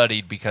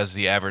studied, because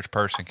the average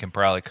person can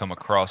probably come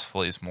across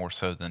fleas more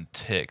so than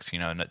ticks.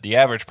 The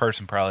average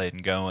person probably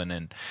isn't going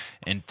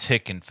in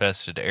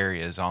tick-infested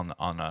areas on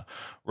a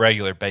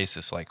regular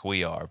basis like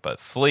we are. But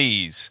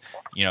fleas,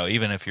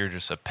 even if you're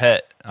just a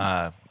pet,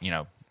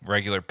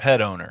 regular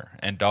pet owner,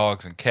 and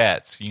dogs and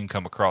cats, you can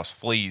come across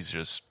fleas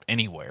just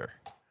anywhere.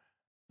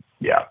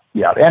 Yeah,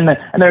 and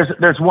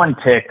there's one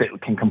tick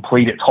that can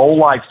complete its whole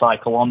life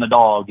cycle on the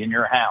dog in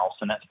your house,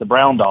 and that's the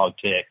brown dog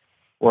tick.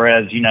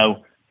 Whereas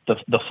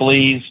the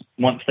fleas,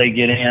 once they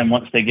get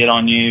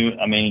on you,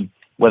 I mean,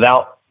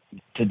 without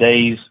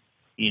today's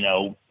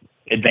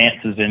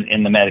advances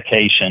in the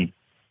medication,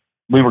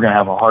 we were going to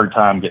have a hard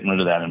time getting rid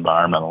of that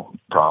environmental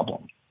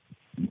problem.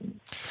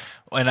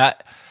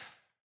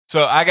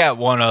 So I got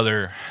one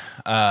other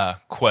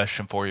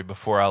question for you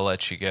before I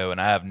let you go, and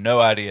I have no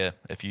idea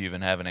if you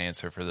even have an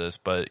answer for this,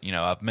 but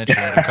I've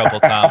mentioned it a couple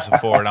times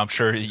before, and I'm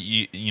sure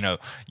you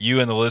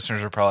and the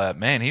listeners are probably like,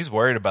 man, he's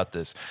worried about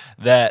this.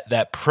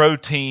 That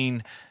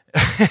protein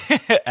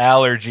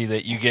allergy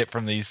that you get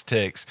from these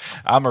ticks.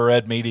 I'm a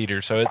red meat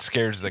eater, so it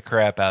scares the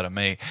crap out of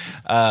me.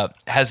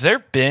 Has there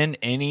been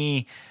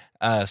any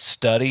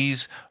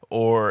studies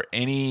or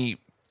any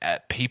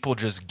people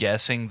just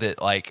guessing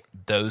that like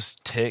those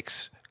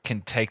ticks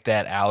can take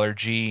that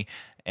allergy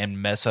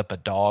and mess up a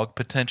dog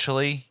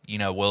potentially?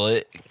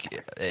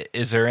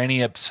 Is there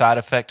any side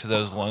effect to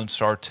those Lone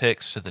Star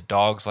ticks to the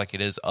dogs like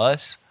it is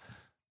us?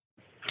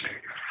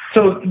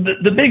 So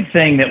the big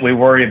thing that we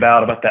worry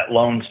about that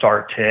Lone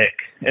Star tick,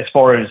 as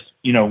far as,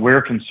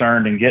 we're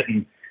concerned in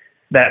getting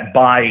that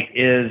bite,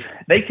 is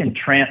they can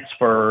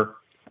transfer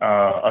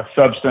a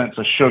substance,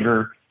 a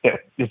sugar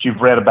that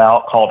you've read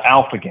about called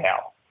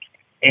alpha-gal.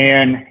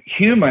 And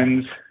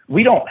humans,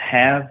 we don't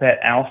have that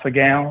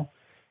alpha-gal,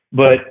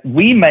 but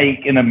we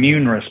make an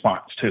immune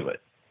response to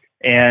it.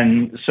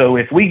 And so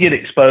if we get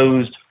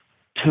exposed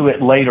to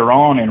it later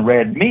on in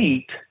red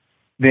meat,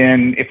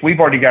 then if we've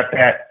already got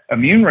that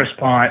immune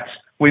response,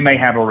 we may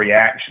have a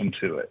reaction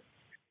to it.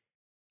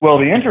 Well,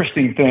 the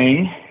interesting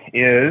thing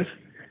is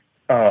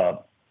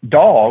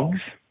dogs,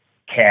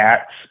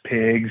 cats,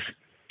 pigs,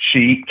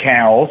 sheep,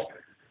 cows,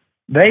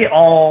 they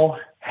all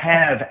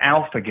have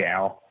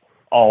alpha-gal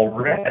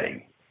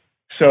already.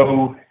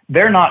 So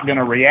they're not going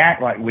to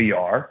react like we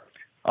are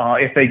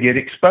if they get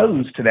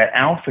exposed to that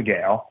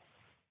alpha-gal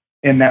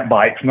in that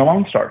bite from the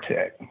Lone Star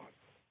tick.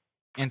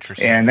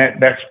 Interesting. And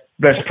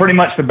that's pretty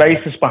much the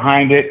basis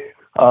behind it.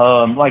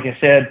 Like I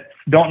said,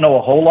 don't know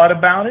a whole lot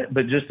about it,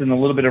 but just in a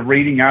little bit of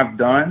reading I've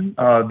done,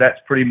 that's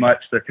pretty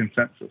much the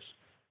consensus.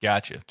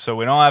 Gotcha. So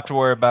we don't have to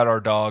worry about our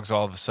dogs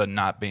all of a sudden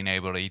not being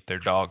able to eat their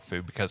dog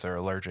food because they're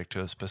allergic to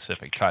a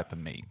specific type of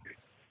meat.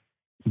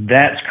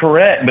 That's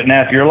correct. But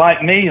now, if you're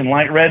like me and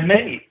like red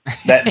meat,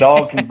 that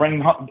dog can bring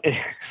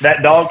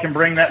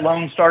that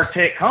Lone Star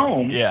tick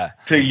home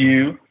to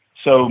you.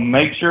 So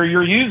make sure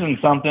you're using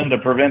something to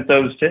prevent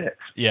those ticks.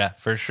 Yeah,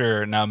 for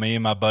sure. Now, me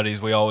and my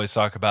buddies, we always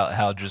talk about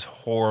how just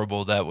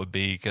horrible that would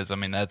be because,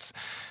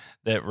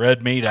 that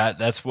red meat,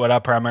 that's what I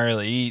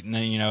primarily eat. And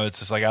then, it's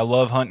just like I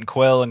love hunting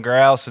quail and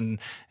grouse and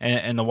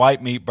the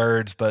white meat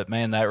birds. But,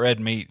 man, that red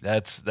meat,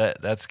 that's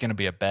going to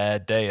be a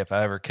bad day if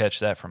I ever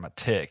catch that from a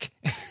tick.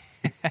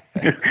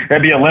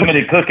 That'd be a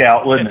limited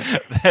cookout, wouldn't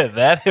it?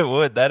 That it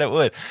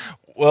would.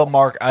 Well,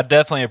 Mark, I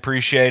definitely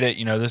appreciate it.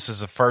 This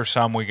is the first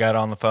time we got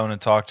on the phone and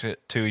talked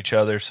to each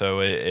other,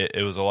 so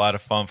it was a lot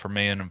of fun for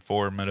me and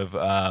informative.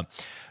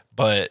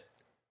 But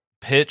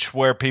pitch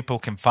where people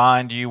can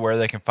find you, where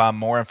they can find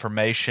more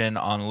information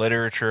on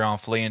literature on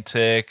flea and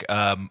tick,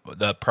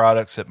 the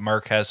products that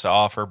Merck has to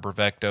offer,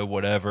 Bravecto,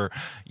 whatever.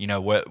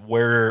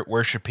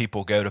 Where should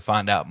people go to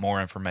find out more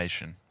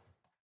information?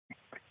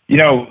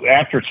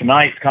 After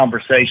tonight's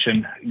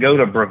conversation, go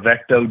to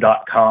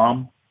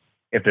Bravecto.com.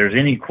 If there's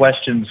any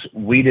questions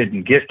we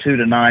didn't get to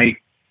tonight,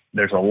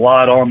 there's a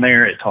lot on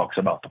there. It talks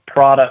about the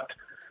product.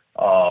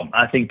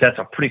 I think that's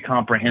a pretty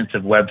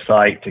comprehensive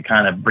website to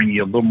kind of bring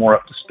you a little more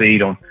up to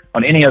speed on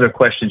any other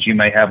questions you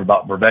may have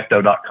about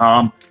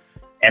Bravecto.com.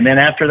 And then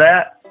after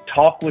that,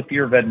 talk with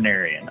your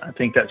veterinarian. I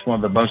think that's one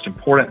of the most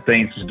important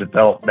things, is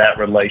develop that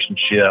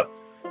relationship.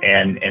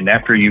 And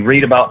after you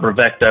read about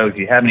Bravecto, if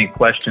you have any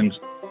questions,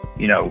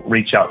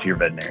 reach out to your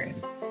veterinarian.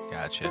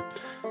 Gotcha.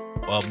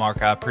 Well,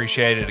 Mark, I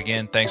appreciate it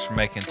again. Thanks for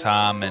making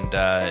time, and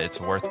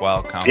it's a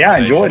worthwhile conversation. Yeah, I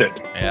enjoyed it.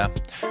 Yeah.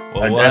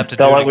 Well, we'll have to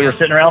felt do it like we were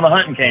sitting around the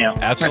hunting camp.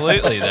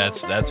 Absolutely.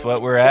 That's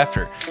what we're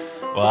after.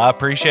 Well, I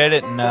appreciate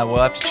it, and we'll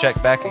have to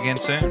check back again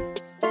soon.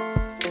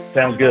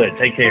 Sounds good.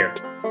 Take care.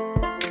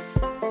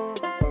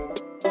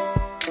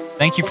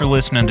 Thank you for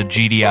listening to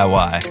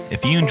GDIY.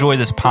 If you enjoy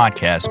this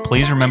podcast,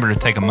 please remember to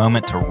take a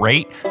moment to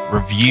rate,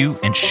 review,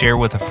 and share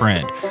with a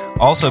friend.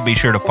 Also, be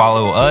sure to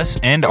follow us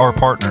and our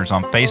partners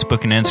on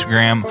Facebook and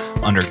Instagram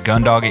under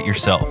Gundog It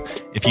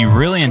Yourself. If you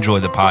really enjoy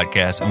the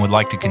podcast and would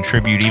like to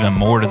contribute even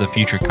more to the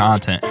future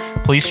content,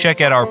 please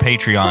check out our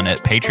Patreon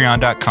at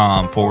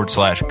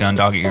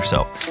patreon.com/Gundog It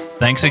Yourself.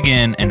 Thanks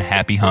again, and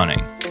happy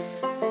hunting.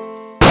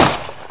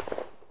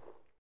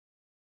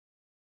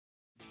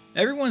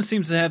 Everyone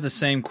seems to have the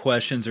same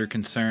questions or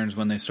concerns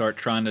when they start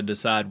trying to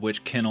decide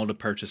which kennel to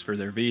purchase for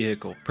their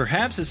vehicle.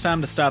 Perhaps it's time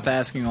to stop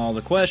asking all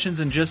the questions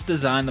and just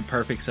design the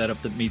perfect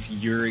setup that meets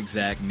your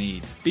exact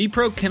needs.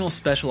 B-Pro Kennel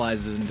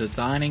specializes in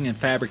designing and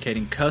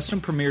fabricating custom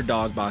Premier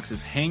dog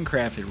boxes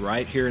handcrafted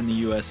right here in the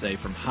USA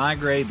from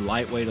high-grade,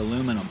 lightweight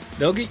aluminum.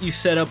 They'll get you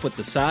set up with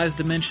the size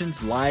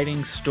dimensions,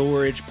 lighting,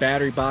 storage,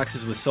 battery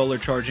boxes with solar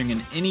charging,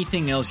 and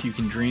anything else you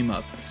can dream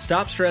of.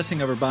 Stop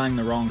stressing over buying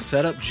the wrong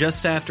setup,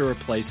 just have to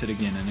replace it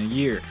again in a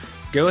year.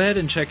 Go ahead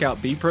and check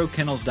out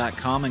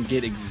bprokennels.com and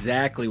get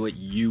exactly what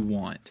you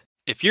want.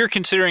 If you're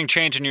considering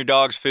changing your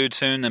dog's food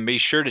soon, then be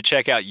sure to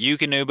check out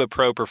Eukanuba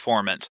Pro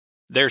Performance.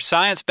 Their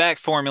science-backed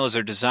formulas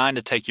are designed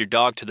to take your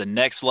dog to the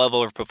next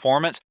level of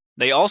performance.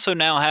 They also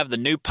now have the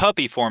new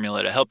puppy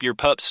formula to help your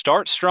pup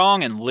start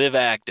strong and live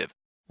active.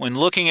 When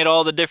looking at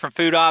all the different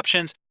food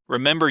options,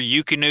 remember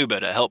Eukanuba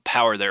to help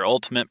power their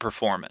ultimate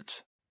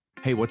performance.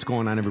 Hey, what's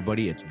going on,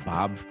 everybody? It's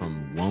Bob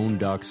from Lone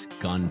Ducks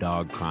Gun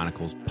Dog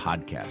Chronicles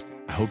podcast.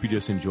 I hope you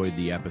just enjoyed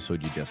the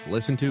episode you just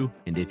listened to,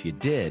 and if you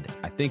did,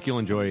 I think you'll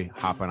enjoy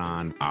hopping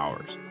on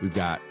ours. We've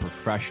got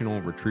professional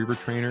retriever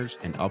trainers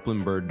and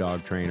upland bird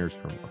dog trainers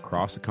from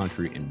across the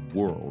country and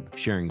world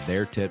sharing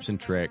their tips and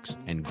tricks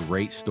and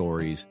great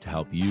stories to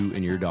help you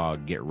and your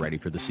dog get ready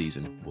for the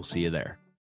season. We'll see you there.